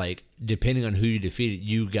have like, depending on who you defeated,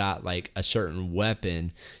 you got like a certain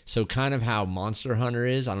weapon. So kind of how Monster Hunter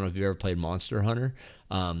is. I don't know if you ever played Monster Hunter,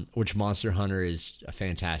 which Monster Hunter is a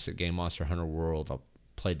fantastic game. Monster Hunter World. I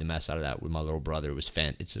played the mess out of that with my little brother. It was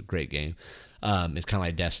It's a great game. It's kind of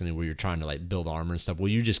like Destiny, where you're trying to like build armor and stuff. Well,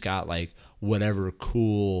 you just got like whatever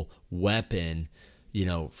cool weapon,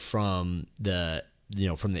 from the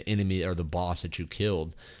enemy or the boss that you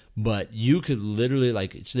killed. But you could literally,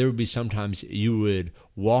 there would be sometimes you would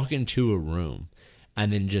walk into a room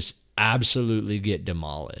and then just absolutely get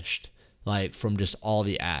demolished, like from just all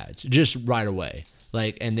the ads, just right away.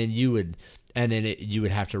 And then you would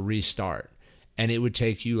have to restart, and it would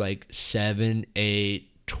take you like 7,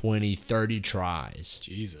 8, 20, 30 tries.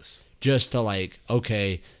 Jesus. Just to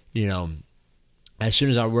okay, as soon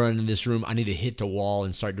as I run in this room, I need to hit the wall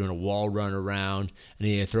and start doing a wall run around. I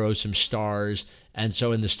need to throw some stars. And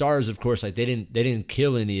so in the stars, of course, they didn't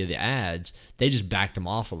kill any of the ads. They just backed them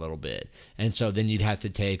off a little bit. And so then you'd have to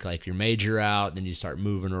take your major out, then you start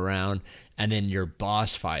moving around, and then your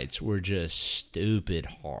boss fights were just stupid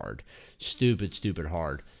hard. Stupid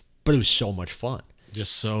hard. But it was so much fun.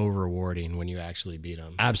 Just so rewarding when you actually beat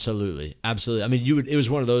them. Absolutely. I mean, it was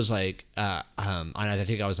one of those I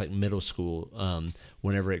think I was middle school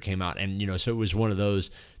whenever it came out, and so it was one of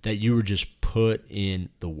those that you were just put in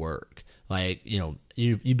the work.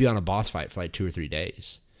 You'd be on a boss fight for 2 or 3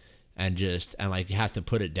 days, and you have to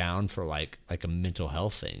put it down for like a mental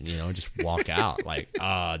health thing, just walk out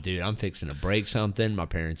dude, I'm fixing to break something. My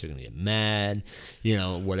parents are gonna get mad,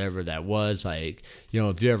 whatever that was. If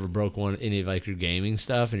you ever broke any of your gaming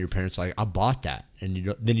stuff and your parents are like, I bought that, and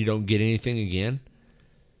you don't get anything again,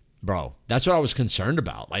 bro. That's what I was concerned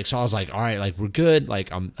about. So I was like, all right, we're good.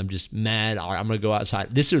 I'm just mad. I'm gonna go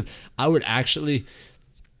outside. I would actually.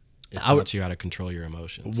 It taught you how to control your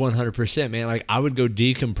emotions. 100%, man. I would go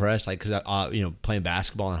decompress, because I, playing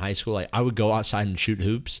basketball in high school, I would go outside and shoot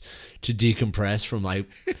hoops to decompress from playing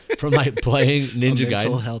Ninja Gaiden. A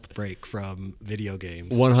mental health break from video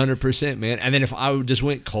games. 100%, man. And then if I just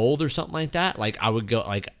went cold or something like that, I would go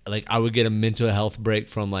I would get a mental health break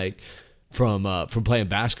from playing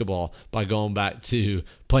basketball by going back to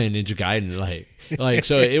playing Ninja Gaiden.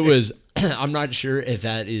 So it was. I'm not sure if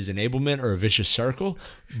that is enablement or a vicious circle,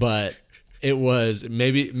 but it was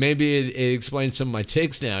maybe it explains some of my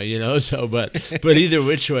tics now, So, but either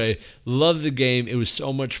which way, love the game. It was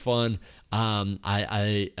so much fun.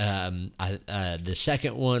 The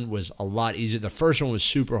second one was a lot easier. The first one was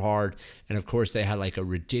super hard, and of course they had a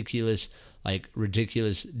ridiculous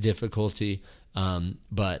difficulty.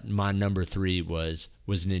 But my number 3 was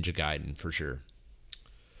Ninja Gaiden for sure.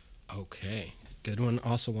 Okay. Good one.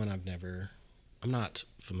 Also one I'm not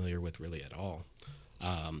familiar with really at all.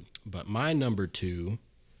 But my number 2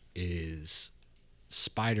 is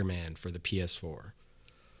Spider-Man for the PS4.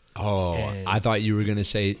 Oh, and I thought you were going to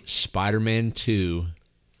say Spider-Man 2.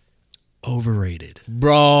 Overrated.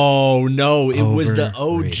 Bro, no, it was the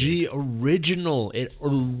OG original. It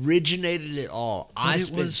originated it all. I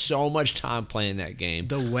spent so much time playing that game.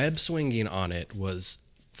 The web swinging on it was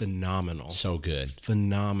phenomenal. So good.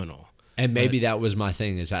 Phenomenal. And maybe that was my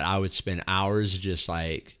thing, is that I would spend hours just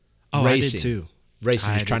racing. I did too.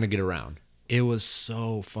 Racing, just trying to get around. It was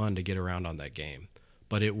so fun to get around on that game.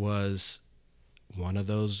 But it was one of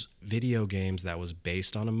those video games that was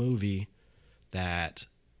based on a movie that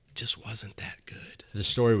just wasn't that good. The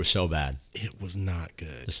story was so bad. It was not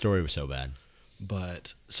good. The story was so bad.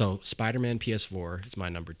 But, so Spider-Man PS4 is my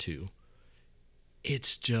number 2.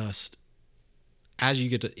 It's just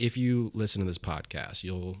if you listen to this podcast,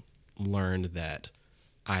 you'll learn that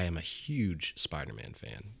I am a huge Spider-Man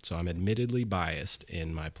fan. So I'm admittedly biased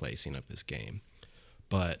in my placing of this game.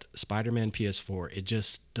 But Spider-Man PS4, it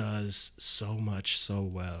just does so much so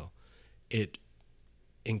well. It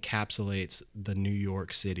encapsulates the New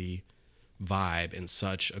York City vibe in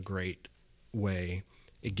such a great way.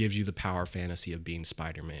 It gives you the power fantasy of being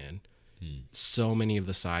Spider-Man. So many of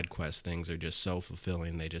the side quest things are just so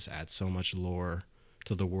fulfilling. They just add so much lore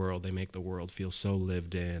to the world. They make the world feel so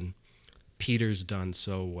lived in. Peter's done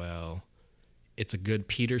so well. It's a good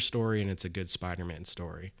Peter story and it's a good Spider-Man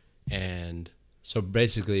story. And so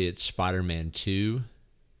basically it's Spider-Man 2,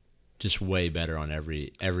 just way better on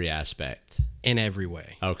every aspect. in every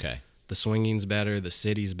way. Okay. The swinging's better, the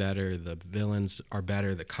city's better, the villains are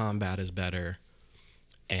better, the combat is better.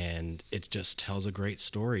 And it just tells a great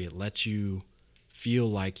story. It lets you feel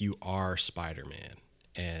like you are Spider-Man.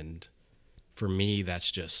 And for me,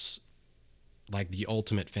 that's just like the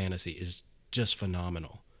ultimate fantasy is just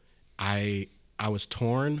phenomenal. I was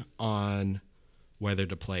torn on whether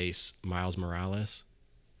to place Miles Morales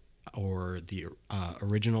or the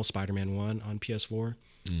original Spider-Man 1 on PS4.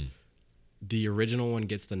 The original one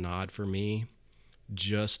gets the nod for me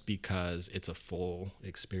just because it's a full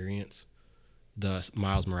experience. The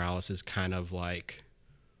Miles Morales is kind of like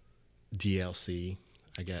DLC,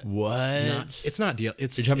 I guess. What? It's not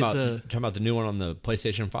DLC. You're talking about the new one on the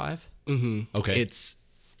PlayStation 5? Mm-hmm. Okay.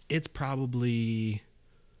 It's probably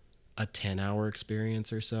a 10-hour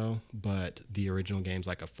experience or so, but the original game's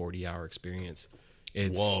like a 40-hour experience.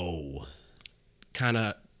 It's Whoa. kind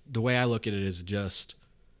of, the way I look at it is just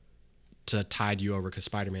to tide you over because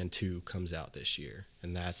Spider-Man 2 comes out this year,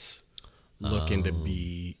 and that's looking to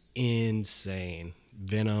be insane.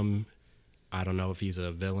 Venom, I don't know if he's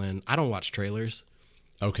a villain. I don't watch trailers.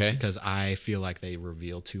 Okay. Because I feel like they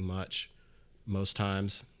reveal too much most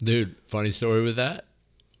times. Dude, funny story with that.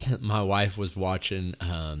 My wife was watching,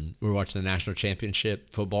 we were watching the national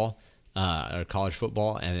championship football, or college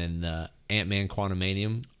football, and then the Ant-Man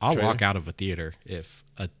Quantumanium I'll trailer. walk out of a theater if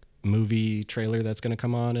a movie trailer that's going to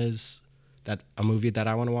come on is that a movie that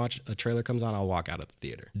I want to watch, a trailer comes on, I'll walk out of the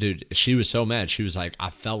theater. Dude, she was so mad. She was like, I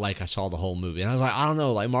felt like I saw the whole movie. And I was like, I don't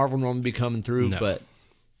know, like Marvel normally be coming through, No. but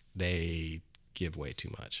They give way too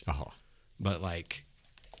much. oh, But like,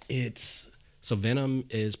 so Venom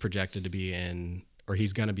is projected to be in, or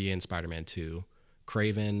he's going to be in Spider-Man 2.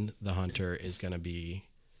 Kraven the Hunter is going to be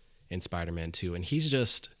in Spider-Man 2. And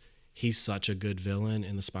he's such a good villain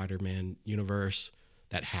in the Spider-Man universe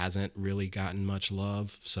that hasn't really gotten much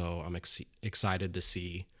love. So I'm excited to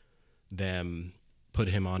see them put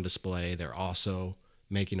him on display. They're also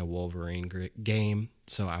making a Wolverine game.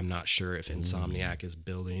 So I'm not sure if Insomniac is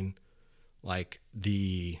building like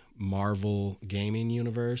the Marvel gaming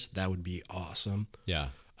universe. That would be awesome. yeah.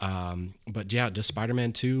 But yeah, just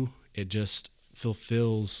Spider-Man 2, it just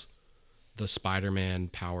fulfills the Spider-Man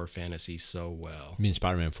power fantasy so well. You mean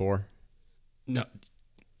Spider-Man 4? No,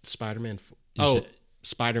 Spider-Man. You said-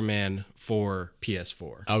 Spider-Man for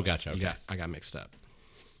PS4. Oh, gotcha. Okay. I got mixed up.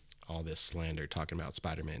 All this slander talking about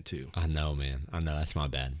Spider-Man 2. I know, man. I know. That's my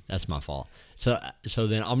bad. That's my fault. So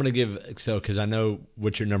then I'm going to because I know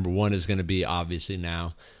what your number one is going to be, obviously,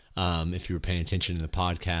 now, if you were paying attention to the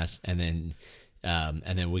podcast, and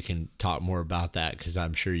then we can talk more about that because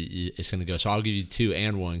I'm sure it's going to go. So I'll give you 2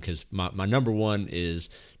 and 1 because my number 1 is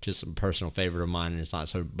just a personal favorite of mine, and it's not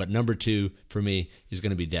so. But number 2 for me is going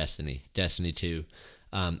to be Destiny 2.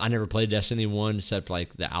 I never played Destiny 1 except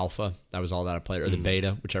like the alpha. That was all that I played, or the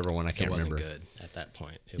beta, whichever one I can't remember. It wasn't good at that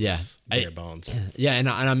point. It Yeah. was bare bones. Yeah, and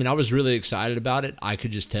I mean, I was really excited about it. I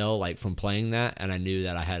could just tell, like, from playing that, and I knew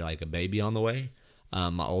that I had, like, a baby on the way.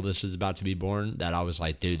 My oldest was about to be born, that I was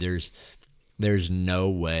like, dude, there's no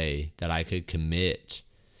way that I could commit,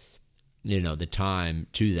 the time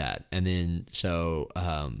to that. And then, so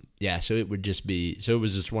it would just be, so it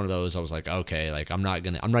was just one of those, I was like, okay, like, I'm not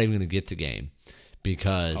even going to get the game.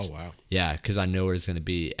 Because Oh, wow. Yeah, because I know where it's going to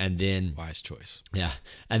be. And then Wise choice. yeah,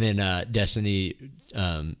 and then Destiny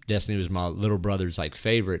was my little brother's like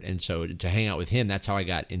favorite, and so to hang out with him, that's how I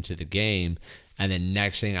got into the game. And then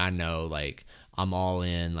next thing I know, like, I'm all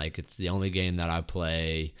in. Like, it's the only game that I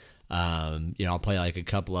play. I'll play like a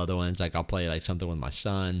couple other ones. Like, I'll play like something with my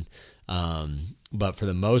son. But for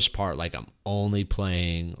the most part, like, I'm only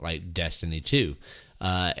playing like Destiny 2.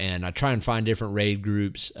 And I try and find different raid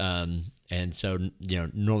groups. And so,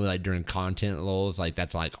 normally like during content lulls, like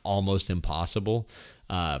that's like almost impossible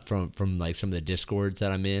from like some of the discords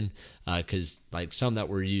that I'm in. Cause like some that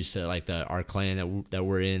we're used to, like our clan that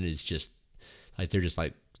we're in is just like, they're just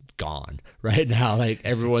like gone right now. Like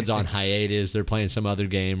everyone's on hiatus. They're playing some other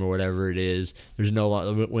game or whatever it is. There's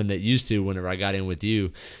no, when they used to, whenever I got in with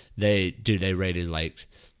you, they raided like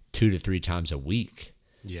 2 to 3 times a week.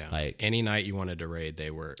 Yeah. Like any night you wanted to raid,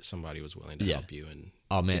 somebody was willing to help you and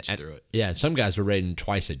get you through it. Yeah. Some guys were raiding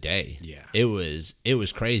twice a day. Yeah. It was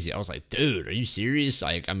crazy. I was like, dude, are you serious?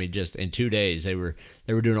 Like, I mean, just in 2 days they were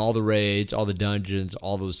doing all the raids, all the dungeons,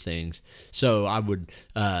 all those things. So I would,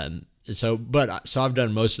 so I've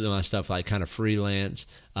done most of my stuff like kind of freelance.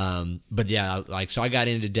 But yeah, like, so I got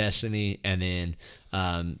into Destiny and then,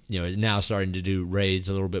 now starting to do raids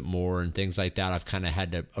a little bit more and things like that. I've kind of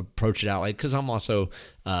had to approach it out like, cause I'm also,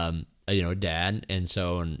 a dad and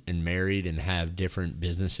so, and married and have different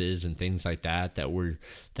businesses and things like that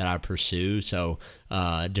I pursue. So,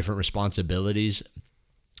 different responsibilities.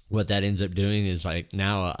 What that ends up doing is like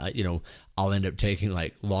now, I'll end up taking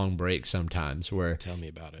like long breaks sometimes where tell me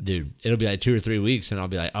about it, dude, it'll be like 2 or 3 weeks and I'll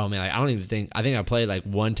be like, oh man, like, I think I played like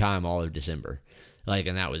one time all of December. Like,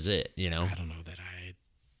 and that was it, I don't know that I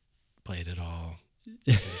played it all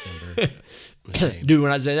in December. Dude,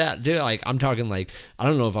 when I say that, dude, like I'm talking like, I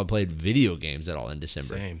don't know if I played video games at all in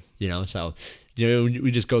December. Same. So, we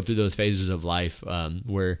just go through those phases of life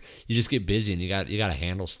where you just get busy and you got to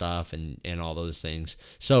handle stuff and all those things.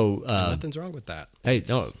 So nothing's wrong with that. Hey,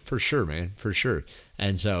 no, for sure, man, for sure.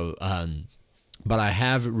 And so, but I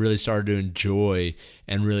have really started to enjoy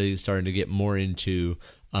and really starting to get more into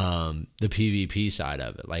the PvP side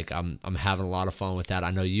of it. Like I'm having a lot of fun with that.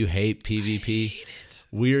 I know you hate PvP. I hate it.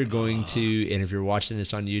 We're going to, and if you're watching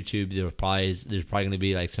this on YouTube, there's probably going to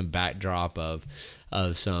be like some backdrop of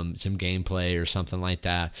some gameplay or something like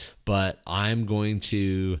that. But I'm going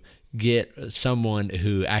to get someone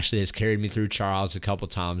who actually has carried me through trials a couple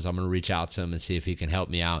times. I'm going to reach out to him and see if he can help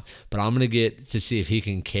me out. But I'm going to get to see if he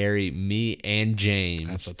can carry me and James.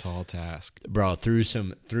 That's a tall task, bro. Through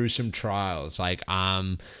some trials. Like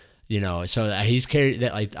so he's carried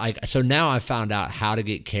that so now I found out how to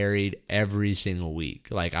get carried every single week.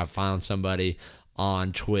 Like I found somebody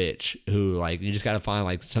on Twitch who like you just got to find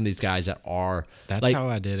like some of these guys that are. That's like, how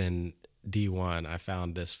I did in D1. I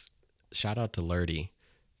found this. Shout out to Lurdy.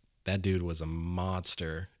 That dude was a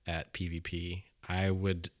monster at PvP. I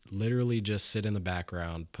would literally just sit in the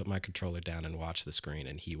background, put my controller down, and watch the screen,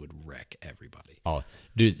 and he would wreck everybody. Oh,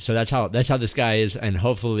 dude! So that's how this guy is, and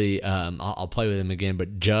hopefully, I'll play with him again.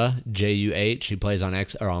 But Juh, he plays on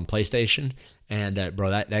on PlayStation, and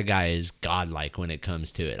bro, that guy is godlike when it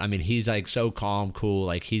comes to it. I mean, he's like so calm, cool.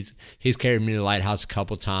 Like he's carried me to the lighthouse a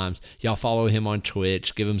couple times. Y'all follow him on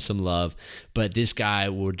Twitch, give him some love. But this guy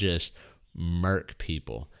will just murk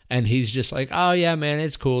people. And he's just like, oh, yeah, man,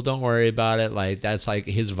 it's cool. Don't worry about it. Like, that's like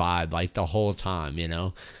his vibe, like the whole time,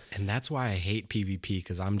 And that's why I hate PvP,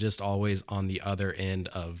 because I'm just always on the other end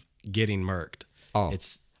of getting murked. Oh,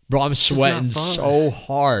 bro, I'm sweating so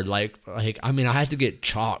hard. Like, I mean, I had to get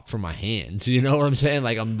chalk for my hands. You know what I'm saying?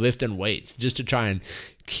 Like, I'm lifting weights just to try and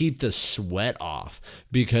keep the sweat off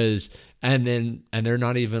and they're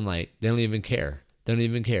not even like, they don't even care. They don't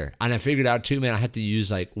even care. And I figured out too, man, I have to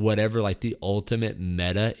use like whatever like the ultimate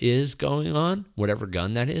meta is going on, whatever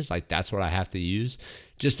gun that is, like that's what I have to use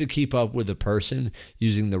just to keep up with the person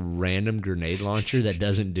using the random grenade launcher that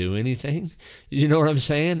doesn't do anything. You know what I'm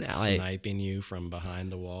saying? Sniping you from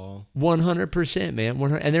behind the wall. 100%, man.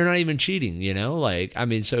 100, and they're not even cheating, Like, I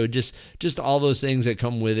mean, so just all those things that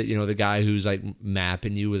come with it, the guy who's like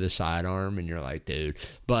mapping you with a sidearm and you're like, dude,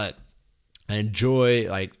 but I enjoy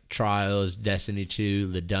like trials, Destiny 2,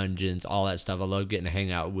 the dungeons, all that stuff. I love getting to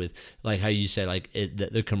hang out with, like how you said, like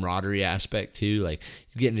the camaraderie aspect too. Like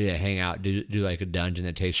getting to hang out, do like a dungeon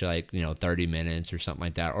that takes you like 30 minutes or something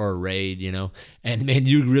like that, or a raid, And man,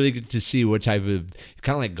 you really get to see what type of,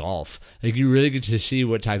 kind of like golf. Like you really get to see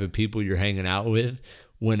what type of people you're hanging out with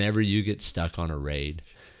whenever you get stuck on a raid,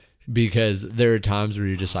 because there are times where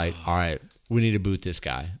you're just like, all right, we need to boot this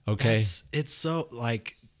guy. Okay, it's so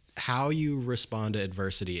like. How you respond to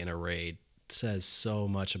adversity in a raid says so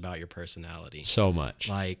much about your personality. So much.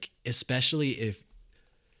 Like, especially if...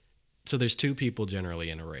 So there's 2 people generally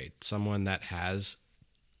in a raid. Someone that has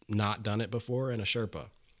not done it before and a Sherpa.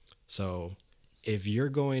 So if you're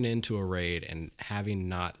going into a raid and having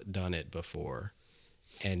not done it before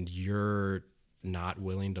and you're not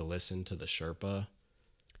willing to listen to the Sherpa...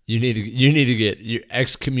 You need to get your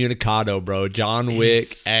excommunicado, bro. John Wick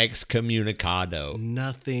excommunicado.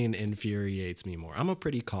 Nothing infuriates me more. I'm a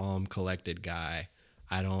pretty calm, collected guy.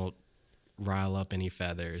 I don't rile up any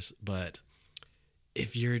feathers, but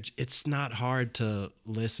it's not hard to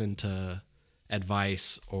listen to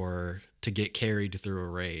advice or to get carried through a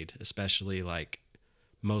raid, especially like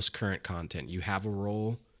most current content. You have a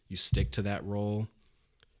role, you stick to that role.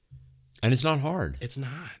 And it's not hard. It's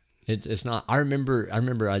not. It's not. I remember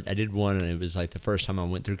I did one, and it was like the first time I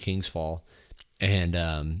went through King's Fall, and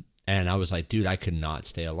I was like, dude, I could not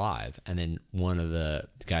stay alive. And then one of the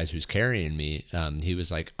guys who's carrying me, he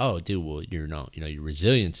was like, oh, dude, well, you're not, your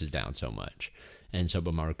resilience is down so much. And so,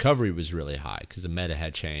 but my recovery was really high because the meta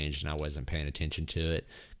had changed and I wasn't paying attention to it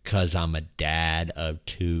because I'm a dad of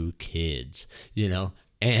 2 kids,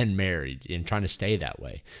 and married and trying to stay that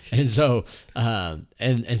way. And so,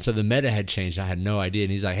 and so the meta had changed. I had no idea.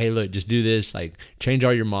 And he's like, hey, look, just do this, like change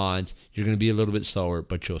all your mods. You're going to be a little bit slower,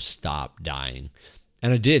 but you'll stop dying.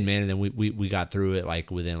 And I did, man. And then we got through it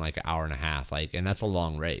like within like an hour and a half, and that's a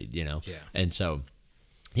long raid, Yeah. And so,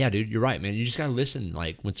 yeah, dude, you're right, man. You just got to listen.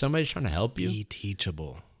 Like when somebody's trying to help you. Be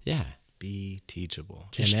teachable. Yeah. Be teachable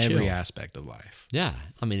Just in every chill. aspect of life. Yeah,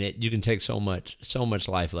 I mean, you can take so much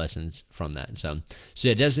life lessons from that. So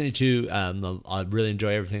yeah, Destiny 2. I really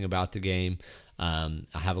enjoy everything about the game. I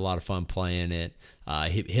have a lot of fun playing it.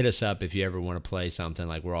 Hit us up if you ever want to play something.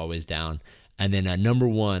 Like we're always down. And then my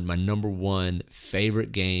number one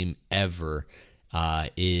favorite game ever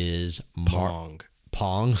is Pong.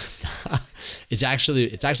 It's actually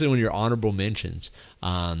one of your honorable mentions.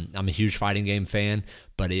 I'm a huge fighting game fan,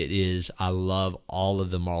 but I love all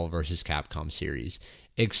of the Marvel vs. Capcom series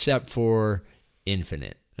except for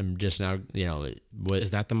Infinite. I'm just now,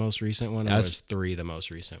 Is that the most recent one, or was 3 the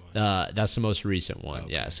most recent one? That's the most recent one.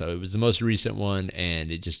 Okay. Yeah, so it was the most recent one,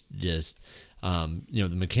 and it just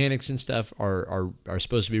the mechanics and stuff are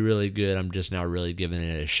supposed to be really good. I'm just now really giving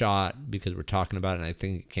it a shot because we're talking about it, and I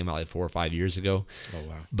think it came out like 4 or 5 years ago. Oh,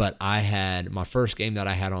 wow. But my first game that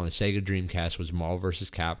I had on the Sega Dreamcast was Marvel vs.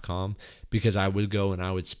 Capcom because I would go and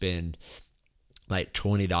I would spend like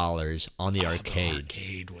 $20 on the arcade. The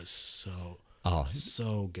arcade was so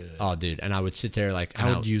good. Oh, dude. And I would sit there like...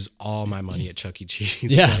 I would use all my money at Chuck E.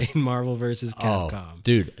 Cheese playing Marvel vs. Capcom. Oh,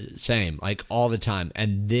 dude, same. Like all the time.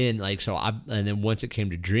 And then then once it came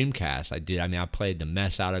to Dreamcast, I played the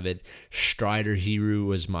mess out of it. Strider Hero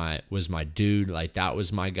was my dude. Like that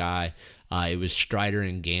was my guy. It was Strider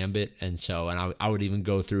and Gambit. And I would even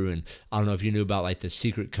go through, and I don't know if you knew about like the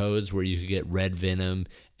secret codes where you could get Red Venom.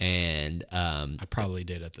 And I probably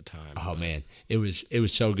did at the time. Oh man, it was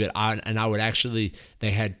so good.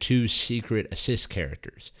 They had 2 secret assist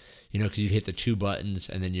characters, because you'd hit the 2 buttons,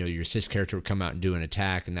 and then your assist character would come out and do an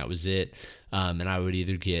attack, and that was it. And I would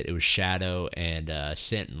either it was Shadow and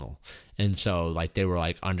Sentinel, and so like they were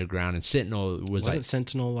like underground, and Sentinel wasn't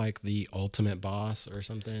Sentinel like the ultimate boss or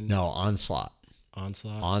something? No, Onslaught.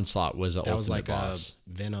 Onslaught was the ultimate boss.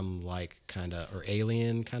 A Venom like kind of, or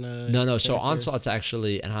alien kind of. No. character? So Onslaught's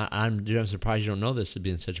actually, and I'm surprised you don't know this,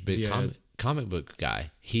 being such a big comic book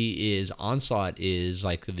guy. Onslaught is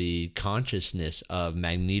like the consciousness of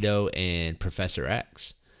Magneto and Professor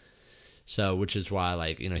X. So, which is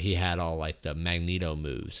why, he had all, the Magneto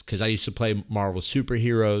moves. Because I used to play Marvel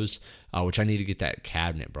Superheroes, which I need to get that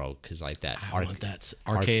cabinet, bro. Because, that... I want that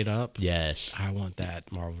arcade up. Yes. I want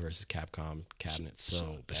that Marvel vs. Capcom cabinet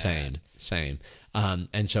so bad. Same.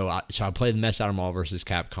 And so I played the mess out of Marvel vs.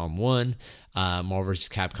 Capcom 1. Marvel vs.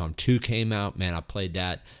 Capcom 2 came out. Man, I played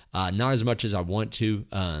that. Not as much as I want to,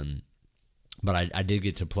 but I did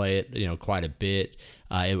get to play it, quite a bit.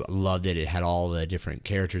 I loved it. It had all the different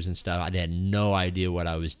characters and stuff. I had no idea what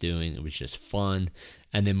I was doing. It was just fun.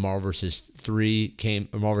 And then Marvel vs.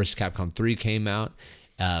 Capcom 3 came out,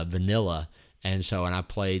 vanilla. And I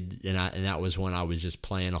played, and that was when I was just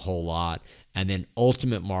playing a whole lot. And then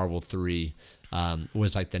Ultimate Marvel 3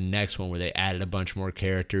 was like the next one where they added a bunch more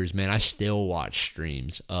characters. Man, I still watch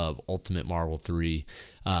streams of Ultimate Marvel 3.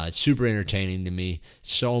 It's super entertaining to me.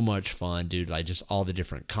 So much fun, dude. Like just all the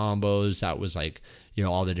different combos. That was like,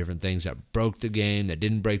 all the different things that broke the game, that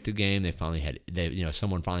didn't break the game.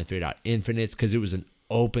 Someone finally figured out infinites because it was an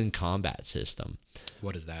open combat system.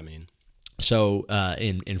 What does that mean? So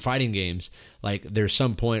in fighting games, like there's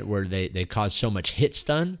some point where they cause so much hit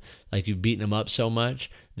stun, like you've beaten them up so much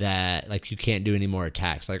that like you can't do any more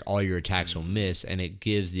attacks. Like all your attacks will miss, and it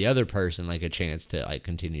gives the other person like a chance to like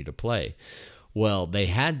continue to play. Well, they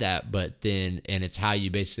had that, but then, and it's how you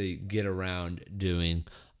basically get around doing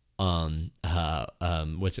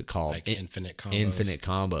what's it called? Like infinite combos. Infinite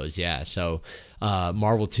combos, yeah. So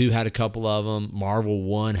Marvel 2 had a couple of them. Marvel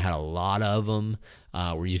 1 had a lot of them,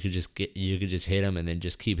 where you could just hit them and then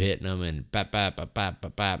just keep hitting them and bap bap bap bap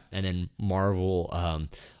bap bap. And then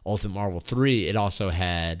Ultimate Marvel 3, it also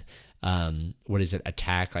had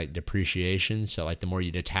attack like depreciation. So like the more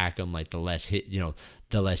you'd attack them, like the less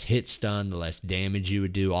hit stun, the less damage you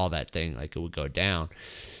would do, all that thing, like it would go down.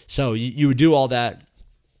 So you would do all that,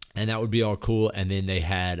 and that would be all cool. And then they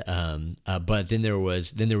had but then there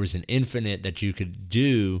was an infinite that you could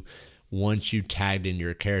do once you tagged in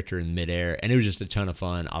your character in midair, and it was just a ton of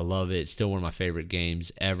fun. I love it. It's still one of my favorite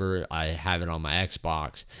games ever. I have it on my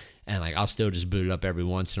Xbox, and like I'll still just boot it up every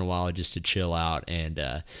once in a while just to chill out and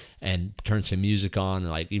turn some music on,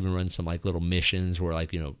 and like even run some like little missions where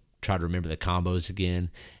like try to remember the combos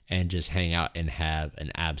again and just hang out and have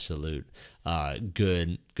an absolute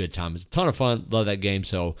good time. It's a ton of fun. Love that game.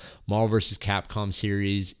 So Marvel vs. Capcom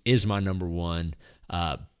series is my number one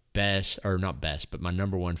best, or not best, but my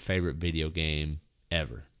number one favorite video game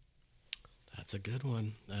ever. That's a good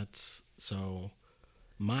one. So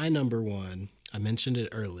my number one, I mentioned it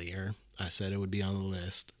earlier. I said it would be on the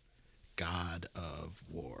list. God of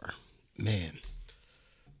War. Man,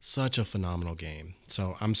 such a phenomenal game.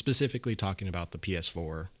 So I'm specifically talking about the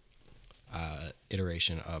PS4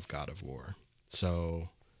 iteration of God of War. So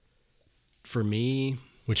for me,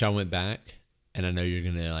 which I went back, and I know you're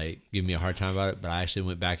gonna like give me a hard time about it, but I actually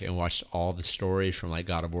went back and watched all the stories from like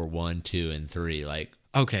God of War 1, 2, and 3. Like,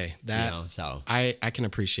 okay, that so I can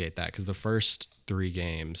appreciate that, because the first 3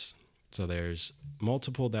 games, so there's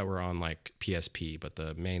multiple that were on like PSP, but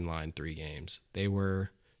the mainline 3 games, they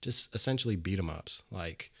were just essentially beat 'em ups.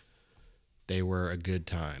 Like, they were a good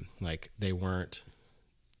time. Like, they weren't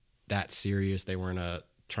that serious. They weren't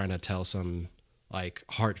trying to tell some like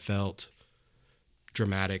heartfelt,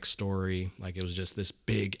 dramatic story. Like, it was just this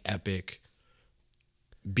big epic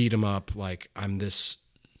beat 'em up. Like, I'm this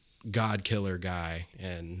god killer guy.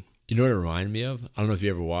 And you know what it reminded me of? I don't know if you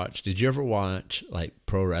ever watched. Did you ever watch like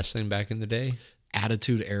pro wrestling back in the day?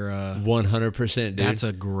 Attitude Era. 100%, dude. That's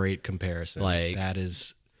a great comparison. Like, that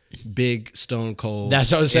is big Stone Cold.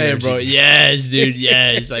 That's what I'm saying, energy. bro. Yes, dude.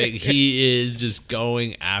 Yes. Like, he is just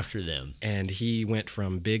going after them. And he went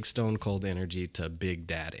from big Stone Cold energy to big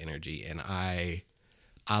dad energy. And I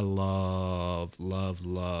love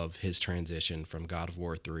his transition from God of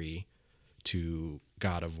War 3 to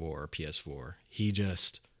God of War PS4. He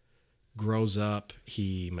just grows up,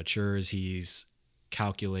 he matures, he's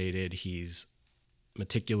calculated, he's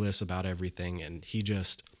meticulous about everything, and he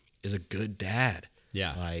just is a good dad.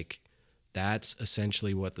 Yeah. Like, that's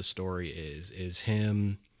essentially what the story is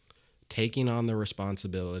him taking on the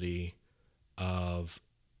responsibility of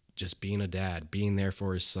just being a dad, being there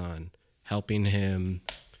for his son, helping him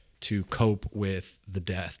to cope with the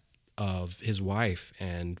death of his wife,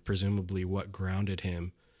 and presumably what grounded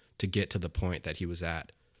him to get to the point that he was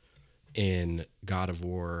at in God of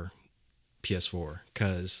War PS4.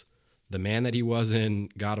 Because the man that he was in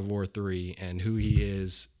God of War 3 and who he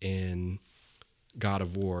is in God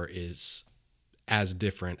of War is as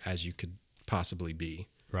different as you could possibly be.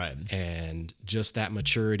 Right. And just that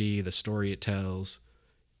maturity, the story it tells,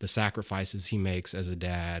 the sacrifices he makes as a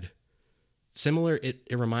dad. Similar, it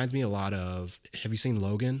reminds me a lot of, have you seen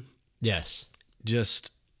Logan? Yes.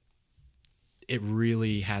 Just, it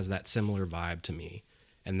really has that similar vibe to me.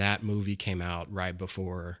 And that movie came out right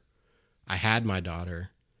before I had my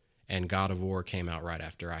daughter, and God of War came out right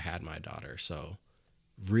after I had my daughter. So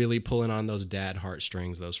really pulling on those dad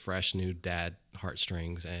heartstrings, those fresh new dad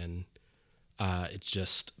heartstrings. And it's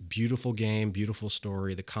just beautiful game, beautiful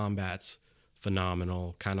story. The combat's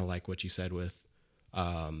phenomenal, kind of like what you said with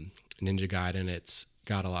Ninja Gaiden. It's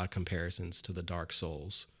got a lot of comparisons to the Dark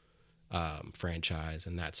Souls franchise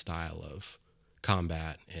and that style of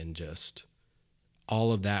combat, and just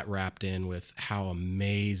all of that wrapped in with how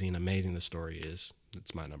amazing the story is.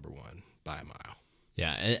 It's my number one by a mile.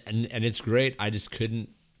 Yeah, and it's great. I just couldn't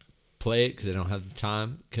play it because I don't have the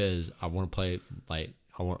time, because I want to play, like,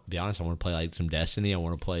 I want to be honest, I want to play like some Destiny. I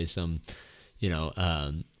want to play some,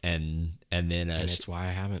 and then and it's why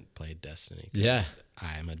I haven't played Destiny. Yeah,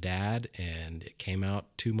 I am a dad, and it came out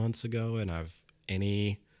 2 months ago, and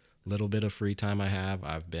any little bit of free time I have,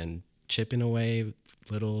 I've been chipping away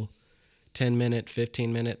little 10-minute,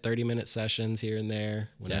 15-minute, 30-minute sessions here and there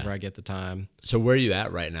whenever I get the time. So where are you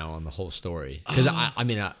at right now on the whole story? Because I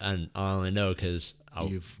only know because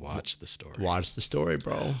you've watched the story. Watched the story,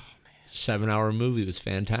 bro. 7-hour movie was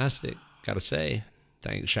fantastic. Gotta say,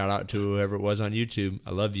 shout out to whoever it was on YouTube.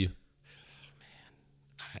 I love you.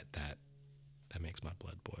 Man, that makes my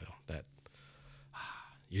blood boil.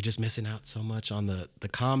 You're just missing out so much on the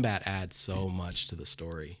combat. Adds so much to the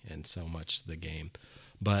story and so much to the game.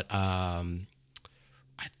 But I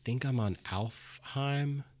think I'm on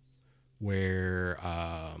Alfheim, where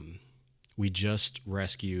we just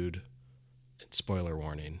rescued, spoiler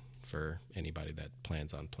warning for anybody that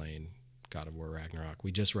plans on playing God of War Ragnarok,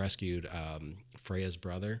 we just rescued Freya's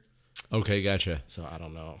brother. Okay, gotcha. So I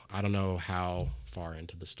don't know how far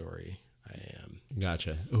into the story I am.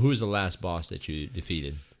 Gotcha. Who was the last boss that you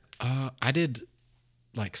defeated? I did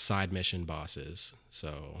like side mission bosses,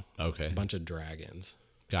 so okay, a bunch of dragons.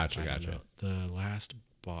 Gotcha. The last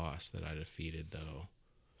boss that I defeated, though.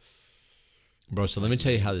 Bro, so let me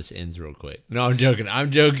tell you how this ends real quick. No, I'm joking.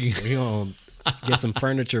 We gonna get some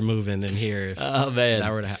furniture moving in here. If Oh, man. that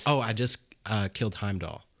were to I just killed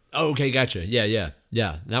Heimdall. Oh, okay, gotcha. Yeah.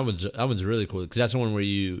 That one's really cool because that's the one where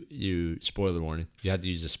you spoiler warning. You have to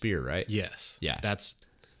use a spear, right? Yes. Yeah.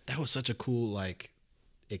 That was such a cool like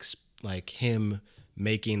him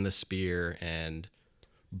making the spear and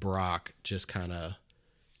Brock just kind of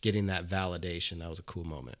getting that validation. That was a cool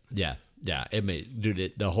moment. Yeah. It made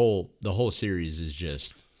the whole series is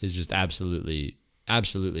just absolutely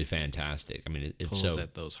fantastic. I mean, it's Pulls so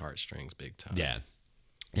at those heartstrings big time.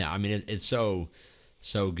 Yeah. I mean, it's so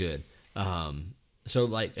good. So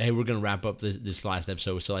like, hey, we're gonna wrap up this last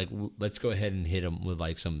episode. So like, let's go ahead and hit them with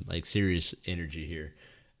like some like serious energy here.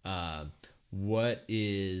 What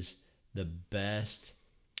is the best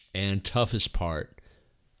and toughest part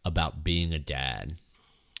about being a dad?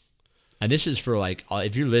 And this is for like,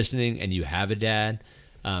 if you're listening and you have a dad,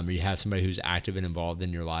 or you have somebody who's active and involved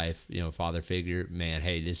in your life, father figure, man,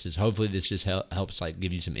 hey, hopefully this just helps like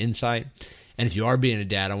give you some insight. And if you are being a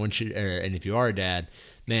dad, and if you are a dad,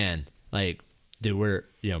 man, like, dude,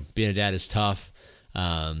 being a dad is tough.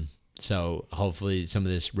 So hopefully some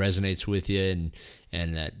of this resonates with you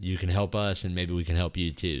and that you can help us and maybe we can help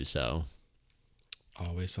you too. So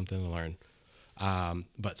always something to learn.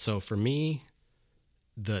 But so for me,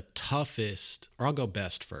 the toughest, or I'll go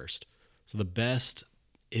best first. So the best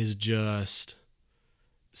is just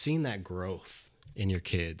seeing that growth in your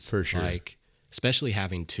kids. For sure. Like, especially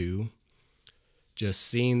having two, just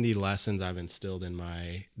seeing the lessons I've instilled in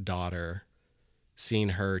my daughter, seeing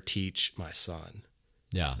her teach my son.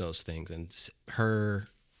 Yeah. Those things, and her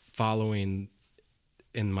following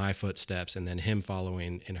in my footsteps and then him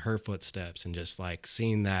following in her footsteps, and just like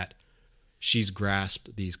seeing that she's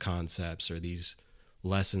grasped these concepts or these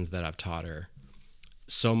lessons that I've taught her,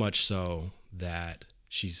 so much so that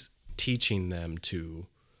she's teaching them to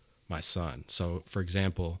my son. So for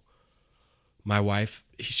example, my wife,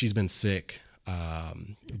 she's been sick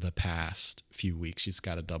the past few weeks. She's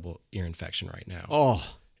got a double ear infection right now.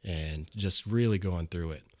 Oh, and just really going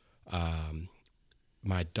through it.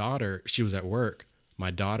 My daughter, she was at work. My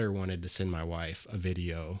daughter wanted to send my wife a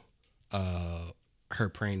video, her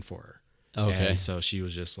praying for her. Okay. And so she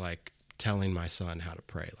was just like telling my son how to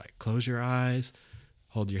pray, like close your eyes,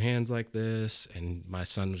 hold your hands like this. And my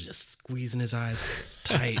son was just squeezing his eyes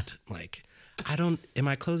tight. Like, am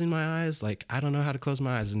I closing my eyes? Like, I don't know how to close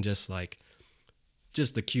my eyes. And just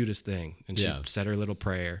the cutest thing. And she said her little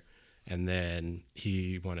prayer. And then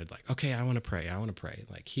he wanted like, okay, I want to pray.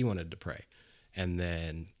 Like he wanted to pray. And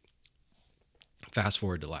then fast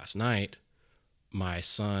forward to last night, my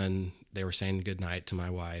son, they were saying goodnight to my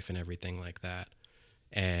wife and everything like that.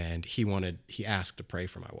 And he asked to pray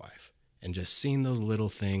for my wife. And just seeing those little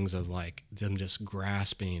things of like them just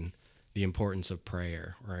grasping the importance of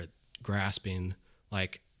prayer, or grasping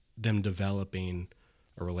like them developing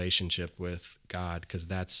a relationship with God, because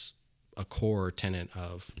that's a core tenet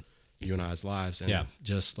of you and I's lives. And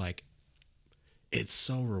just like, it's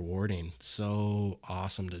so rewarding, so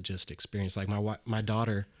awesome to just experience. Like my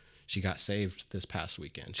daughter, she got saved this past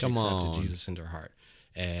weekend. She accepted Jesus into her heart.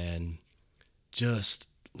 And just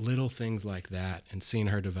little things like that, and seeing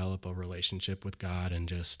her develop a relationship with God, and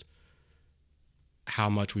just how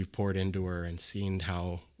much we've poured into her, and seeing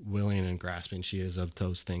how willing and grasping she is of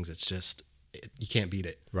those things. It's just, you can't beat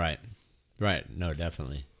it. Right. No,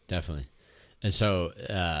 definitely. And so,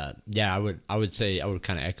 I would say I would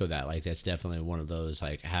kind of echo that. Like, that's definitely one of those,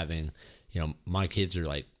 like, having, my kids are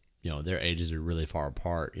like, their ages are really far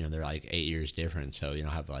apart. They're like 8 years different. So,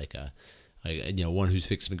 have like one who's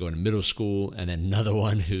fixing to go into middle school, and then another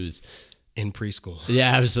one who's in preschool.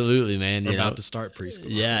 Yeah, absolutely, man. We're about to start preschool.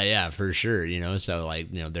 Yeah, for sure. So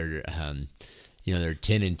like, they're, they're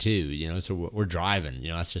 10 and 2, so we're driving,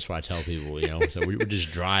 that's just what I tell people, so we're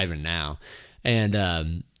just driving now. And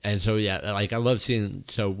so, yeah, like I love seeing,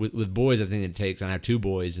 so with boys, I think it takes, and I have two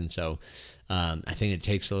boys. And so, I think it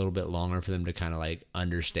takes a little bit longer for them to kind of like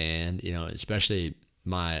understand, especially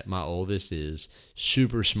my oldest is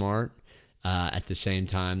super smart. At the same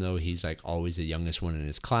time though, he's like always the youngest one in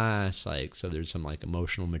his class. Like, so there's some like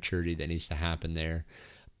emotional maturity that needs to happen there,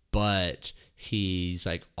 but he's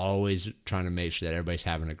like always trying to make sure that everybody's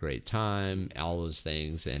having a great time, all those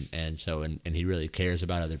things. And so he really cares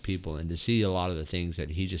about other people, and to see a lot of the things that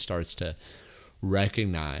he just starts to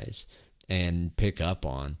recognize and pick up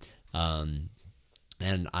on. And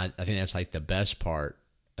I think that's like the best part,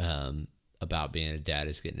 about being a dad,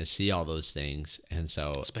 is getting to see all those things. And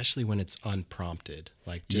so, especially when it's unprompted,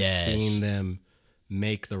 like just seeing them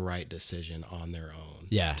make the right decision on their own.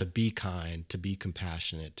 Yeah. To be kind, to be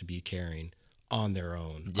compassionate, to be caring on their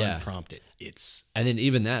own, unprompted. And then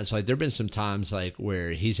even that, so like there've been some times like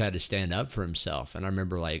where he's had to stand up for himself. And I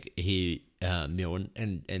remember like he,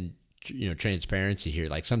 and transparency here.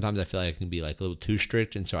 Like sometimes I feel like I can be like a little too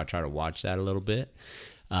strict, and so I try to watch that a little bit.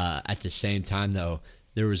 At the same time, though,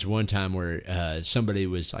 there was one time where somebody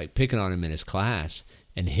was like picking on him in his class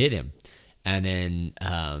and hit him, and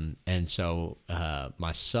then so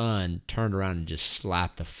my son turned around and just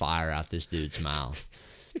slapped the fire out this dude's mouth.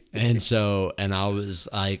 And I was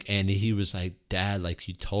like, and he was like, Dad, like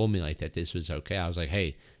you told me like that this was okay. I was like,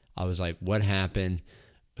 hey, what happened?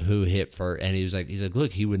 Who hit first? And he's like,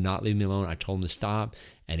 look, he would not leave me alone. I told him to stop,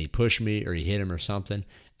 and he pushed me or he hit him or something,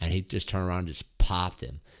 and he just turned around and just popped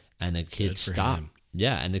him, and the kid stopped.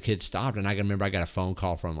 Yeah, and the kid stopped, and I can remember I got a phone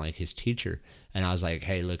call from like his teacher, and I was like,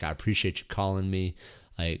 hey, look, I appreciate you calling me.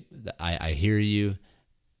 Like, I hear you.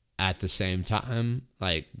 At the same time,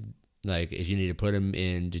 like if you need to put him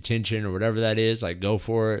in detention or whatever that is, like go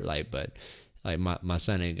for it. Like, but like my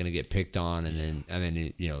son ain't gonna get picked on, and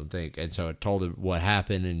then think. And so I told him what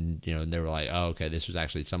happened, and they were like, oh, okay, this was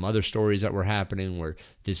actually some other stories that were happening where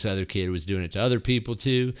this other kid was doing it to other people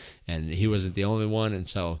too, and he wasn't the only one. And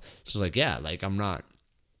so it's like, yeah, like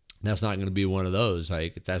that's not going to be one of those.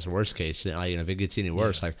 Like, if that's the worst case, like, if it gets any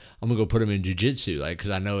worse, like, I'm going to go put him in jiu-jitsu, like,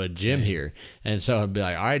 because I know a gym here. And so I'd be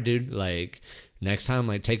like, all right, dude, like, next time,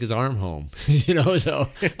 like, take his arm home, So,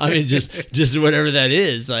 I mean, just whatever that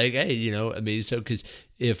is. Like, hey, so, because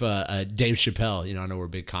if Dave Chappelle, I know we're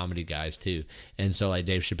big comedy guys, too. And so, like,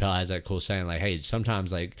 Dave Chappelle has that cool saying, like, hey,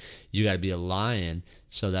 sometimes, like, you got to be a lion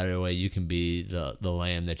so that way you can be the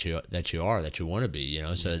lamb that you want to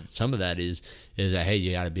be, So some of that is that, hey,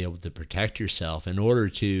 you got to be able to protect yourself in order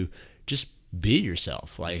to just be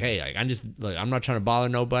yourself. Like, hey, like, I'm not trying to bother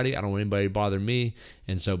nobody. I don't want anybody to bother me.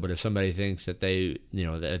 And so, but if somebody thinks that they,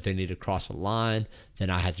 that they need to cross a line, then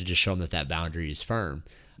I have to just show them that boundary is firm.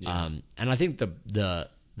 Yeah. And I think the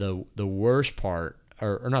worst part,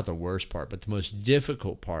 or not the worst part, but the most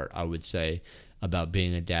difficult part, I would say, about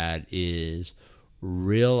being a dad is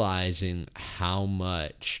realizing how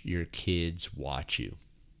much your kids watch you.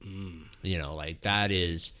 Like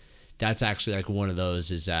that's actually like one of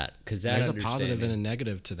those, is that, because there's a positive and a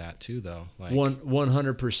negative to that too, though. Like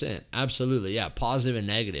 100%, absolutely, yeah, positive and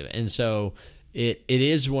negative. And so it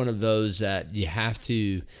is one of those that you have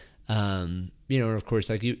to, and of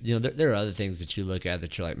course, like there are other things that you look at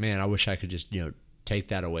that you're like, man, I wish I could just take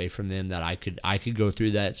that away from them, that I could go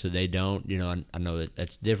through that so they don't, I know that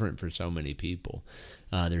that's different for so many people.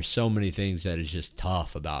 There's so many things that is just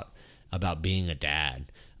tough about being a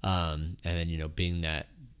dad. And then, being that,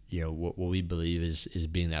 what we believe is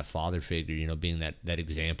being that father figure, being that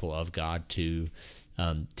example of God to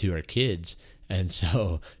our kids. And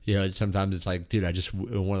so, sometimes it's like, dude,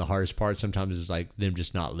 one of the hardest parts sometimes is like them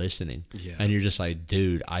just not listening. Yeah. And you're just like,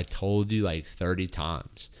 dude, I told you like 30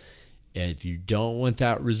 times. And if you don't want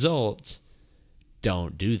that result,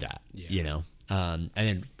 don't do that, And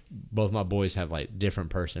then both my boys have like different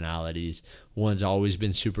personalities. One's always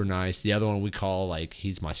been super nice. The other one we call like,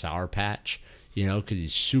 he's my Sour Patch, because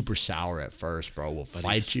he's super sour at first, bro. Will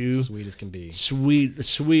fight you. Sweet as can be.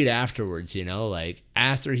 Sweet afterwards, like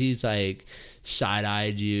after he's like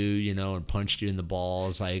side-eyed you, and punched you in the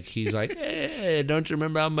balls. Like he's like, hey, don't you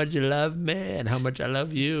remember how much you love me and how much I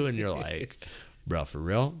love you? And you're like, bro, for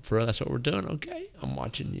real, that's what we're doing. Okay, I'm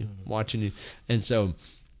watching you. And so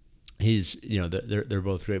he's, they're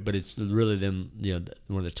both great, but it's really them.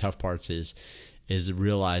 One of the tough parts is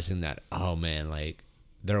realizing that, oh man, like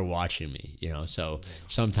they're watching me. So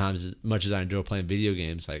sometimes, as much as I enjoy playing video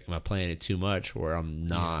games, like, am I playing it too much where I'm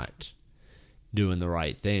not doing the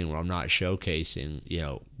right thing, where I'm not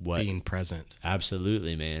showcasing, what being present.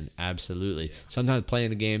 Absolutely, man. Absolutely. Yeah. Sometimes playing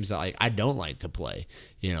the games that like I don't like to play,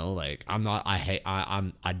 like I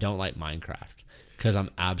don't like Minecraft because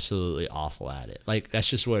I'm absolutely awful at it. Like that's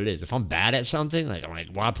just what it is. If I'm bad at something, like I'm like,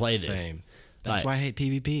 why play this? Same. That's why I hate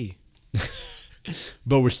PvP.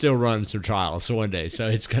 But we're still running some trials one day, so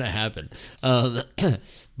it's gonna happen.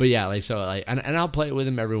 But yeah, like so, like, and I'll play it with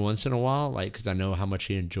him every once in a while, like because I know how much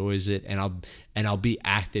he enjoys it, and I'll be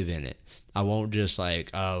active in it. I won't just like,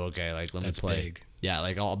 oh, okay, like let me play. Big. Yeah,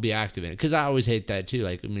 like I'll be active in it because I always hate that too.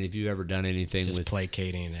 Like I mean, if you've ever done anything just with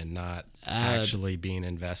placating and not actually being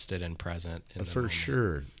invested and present in for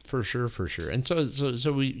sure. And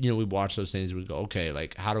so we we watch those things. We go, okay,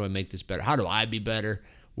 like how do I make this better? How do I be better?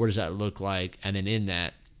 What does that look like? And then in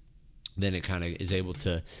that, then it kind of is able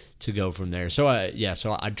to go from there. So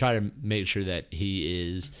I try to make sure that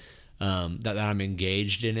he is that I'm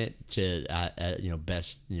engaged in it to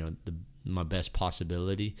best my best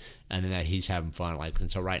possibility, and then that he's having fun. Like,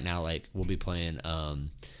 and so right now, like we'll be playing.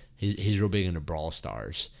 He's real big into Brawl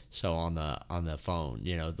Stars. So on the phone,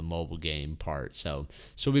 you know, the mobile game part. So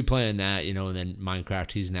we'll be playing that, you know, and then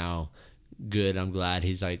Minecraft. He's now good. I'm glad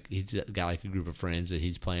he's got like a group of friends that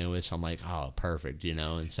he's playing with. So I'm like, oh, perfect, you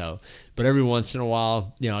know. And so, but every once in a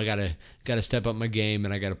while, you know, I gotta step up my game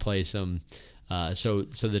and I gotta play some. So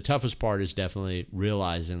the toughest part is definitely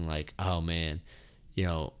realizing like, oh man, you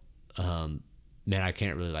know, man, I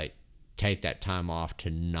can't really like take that time off to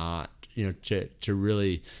not, you know, to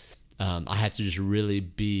really, I have to just really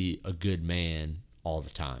be a good man all the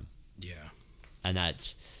time. Yeah. And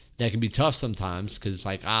that can be tough sometimes because it's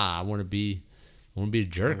like, I want to be a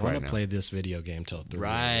jerk right now. I want to play this video game till 3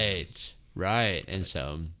 Right. And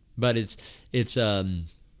so, but it's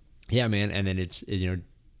yeah, man. And then it's, you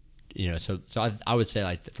know, so I would say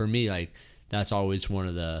like for me, like that's always one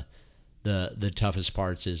of the toughest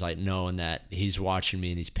parts is like knowing that he's watching me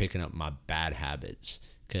and he's picking up my bad habits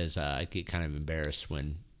because I get kind of embarrassed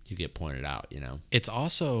when you get pointed out, you know. It's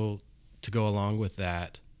also, to go along with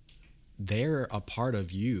that, they're a part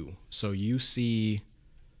of you. So you see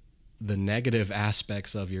the negative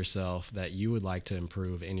aspects of yourself that you would like to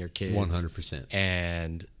improve in your kids. 100%.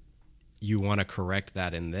 And you want to correct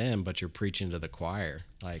that in them, but you're preaching to the choir.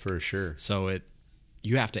 Like, for sure. So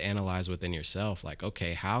you have to analyze within yourself, like,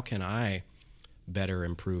 okay, how can I better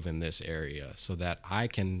improve in this area so that I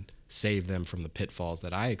can save them from the pitfalls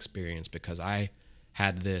that I experienced because I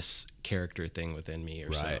had this character thing within me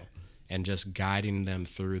or so. And just guiding them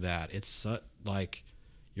through that. It's like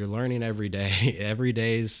you're learning every day. Every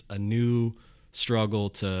day's a new struggle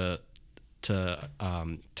to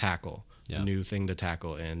tackle, a new thing to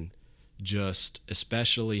tackle. And just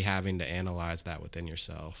especially having to analyze that within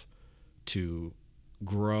yourself to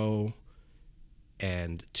grow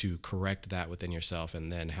and to correct that within yourself, and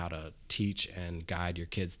then how to teach and guide your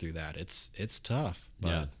kids through that. It's tough,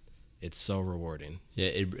 but it's so rewarding. Yeah,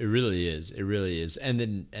 it really is. It really is. And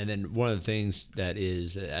then one of the things that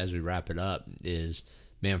is, as we wrap it up, is,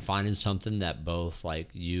 man, finding something that both like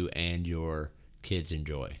you and your kids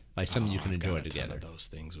enjoy, like something you can enjoy together. Ton of those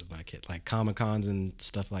things with my kid, like Comic-Cons and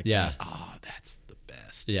stuff like that. Oh, that's the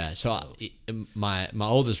best. Yeah. So my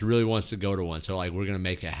oldest really wants to go to one. So like we're gonna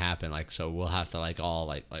make it happen. Like so we'll have to like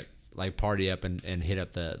all like party up and hit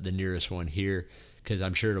up the nearest one here. Because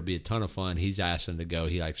I'm sure it'll be a ton of fun. He's asking to go.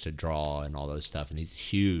 He likes to draw and all those stuff. And he's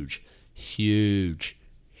huge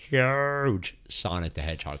Sonic the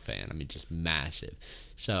Hedgehog fan. I mean, just massive.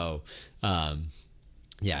 So,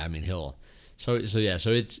 yeah, I mean, So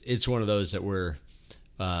it's one of those that we're,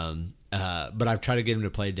 but I've tried to get him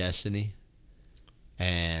to play Destiny.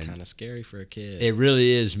 And it's kind of scary for a kid. It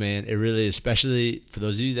really is, man. It really is. Especially for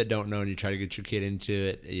those of you that don't know and you try to get your kid into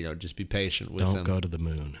it, you know, just be patient with them. Don't go to the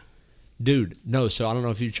moon. Dude, no. So I don't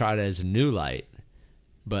know if you tried it as a new light,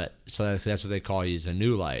 but so that's what they call you, is a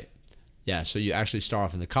new light. Yeah. So you actually start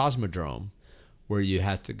off in the Cosmodrome, where you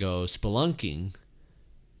have to go spelunking,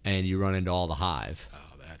 and you run into all the hive.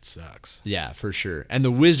 Oh, that sucks. Yeah, for sure. And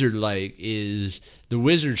the wizard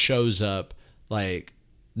shows up like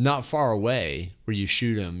not far away where you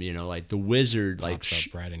shoot him. You know, like the wizard pops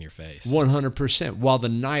up right in your face. 100%. While the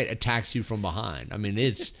knight attacks you from behind. I mean,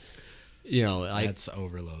 it's. You know, like that's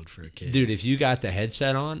overload for a kid, dude. If you got the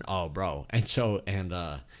headset on, oh, bro. And so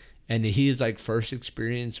and his like first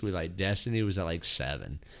experience with like Destiny was at like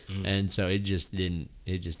 7, and so it just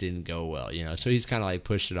didn't go well, you know. So he's kind of like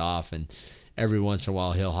pushed it off, and every once in a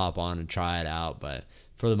while he'll hop on and try it out, but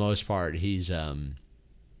for the most part he's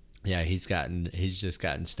just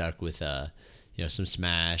gotten stuck with you know, some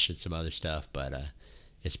Smash and some other stuff, but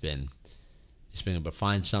it's been but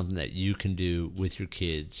find something that you can do with your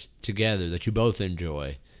kids together that you both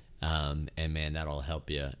enjoy, and man, that'll help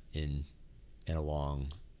you in a long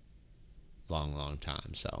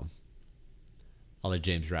time. So I'll let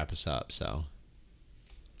James wrap us up. So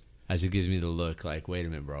as he gives me the look, like, wait a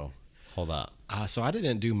minute, bro, hold up. So I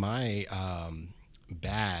didn't do my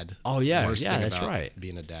bad. Oh yeah, worst thing that's about right.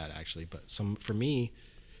 Being a dad, actually, but for me,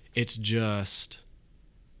 it's just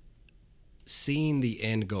seeing the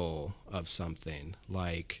end goal of something.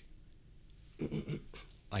 Like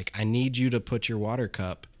I need you to put your water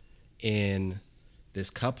cup in this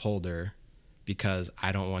cup holder because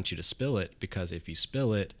I don't want you to spill it, because if you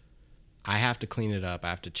spill it, I have to clean it up. I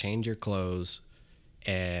have to change your clothes,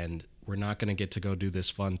 and we're not going to get to go do this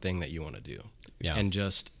fun thing that you want to do. Yeah. And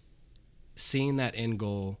just seeing that end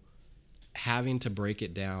goal, having to break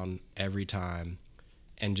it down every time,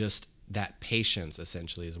 and just that patience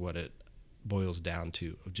essentially is what it boils down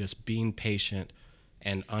to, of just being patient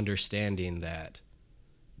and understanding that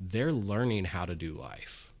they're learning how to do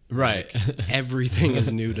life. Right. Like, everything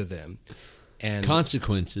is new to them. And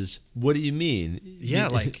consequences. What do you mean? Yeah,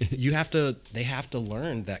 like they have to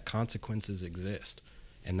learn that consequences exist.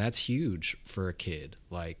 And that's huge for a kid.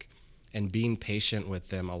 Like, and being patient with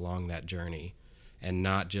them along that journey and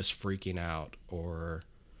not just freaking out or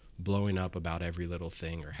blowing up about every little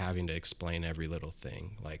thing or having to explain every little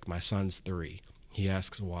thing. Like, my son's 3. He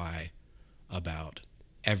asks why about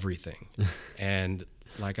everything. And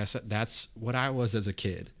like I said, that's what I was as a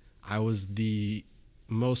kid. I was the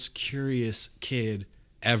most curious kid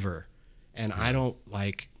ever. And I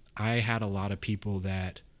had a lot of people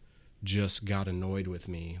that just got annoyed with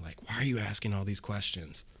me. Like, why are you asking all these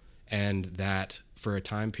questions? And that for a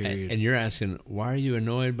time period. And you're asking, why are you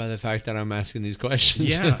annoyed by the fact that I'm asking these questions?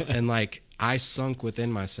 Yeah. And like, I sunk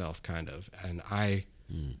within myself kind of, and I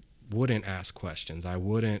wouldn't ask questions. I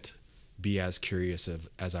wouldn't be as curious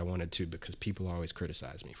as I wanted to, because people always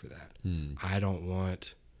criticize me for that.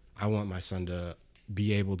 I want my son to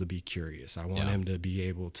be able to be curious. I want him to be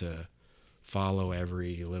able to follow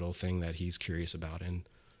every little thing that he's curious about. And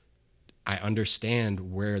I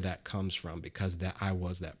understand where that comes from, because that I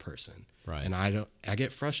was that person. Right. And I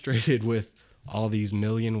get frustrated with all these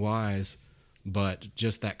million whys, but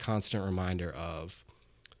just that constant reminder of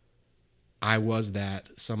I was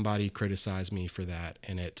that, somebody criticized me for that,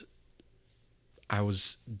 and I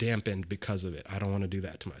was dampened because of it. I don't want to do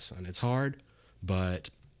that to my son. It's hard, but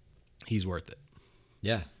he's worth it.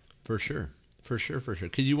 Yeah, for sure.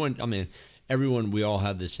 Because everyone, we all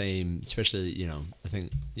have the same, especially, I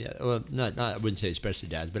think, not I wouldn't say especially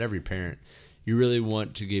dads, but every parent, you really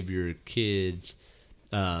want to give your kids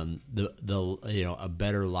a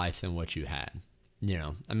better life than what you had.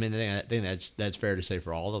 I think that's fair to say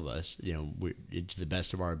for all of us. To the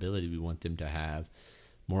best of our ability, we want them to have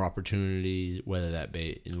more opportunities, whether that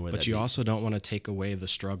be. But you also don't want to take away the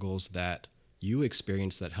struggles that you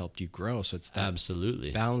experienced that helped you grow. So it's that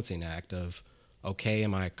absolutely balancing act of, okay,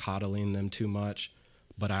 am I coddling them too much?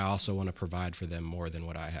 But I also want to provide for them more than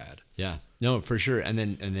what I had. Yeah, no, for sure. And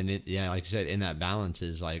then like you said, in that balance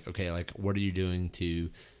is like, okay, like what are you doing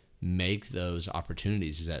to make those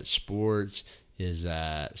opportunities? Is that sports? Is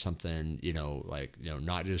that something,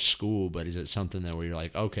 not just school, but is it something that where you're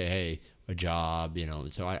like, okay, hey, a job,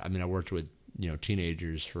 So I worked with,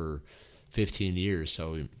 teenagers for 15 years,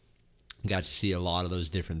 so we got to see a lot of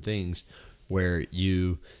those different things where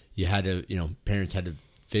you had to, parents had to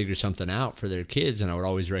figure something out for their kids, and I would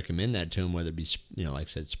always recommend that to them, whether it be, like I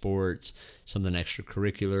said, sports, something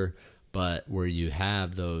extracurricular, but where you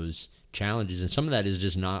have those challenges, and some of that is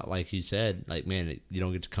just not, like you said, like, man, you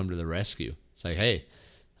don't get to come to the rescue. It's like, hey,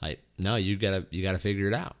 no, you gotta figure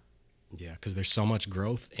it out. Yeah, because there's so much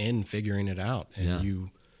growth in figuring it out, and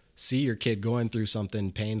you see your kid going through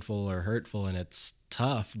something painful or hurtful, and it's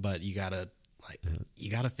tough, but you gotta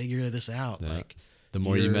figure this out. Yeah. Like, the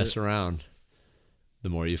more you mess around, the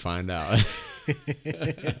more you find out.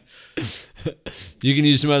 You can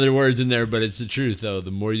use some other words in there, but it's the truth, though.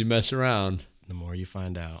 The more you mess around, the more you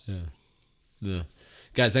find out. Yeah.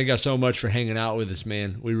 Guys, thank you so much for hanging out with us,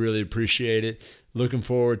 man. We really appreciate it. Looking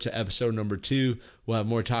forward to episode number 2. We'll have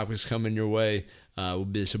more topics coming your way.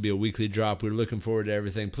 This will be a weekly drop. We're looking forward to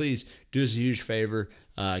everything. Please do us a huge favor.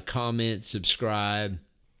 Comment, subscribe,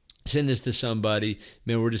 send this to somebody.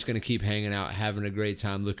 Man, we're just going to keep hanging out, having a great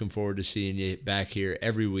time. Looking forward to seeing you back here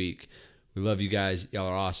every week. We love you guys. Y'all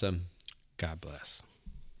are awesome. God bless.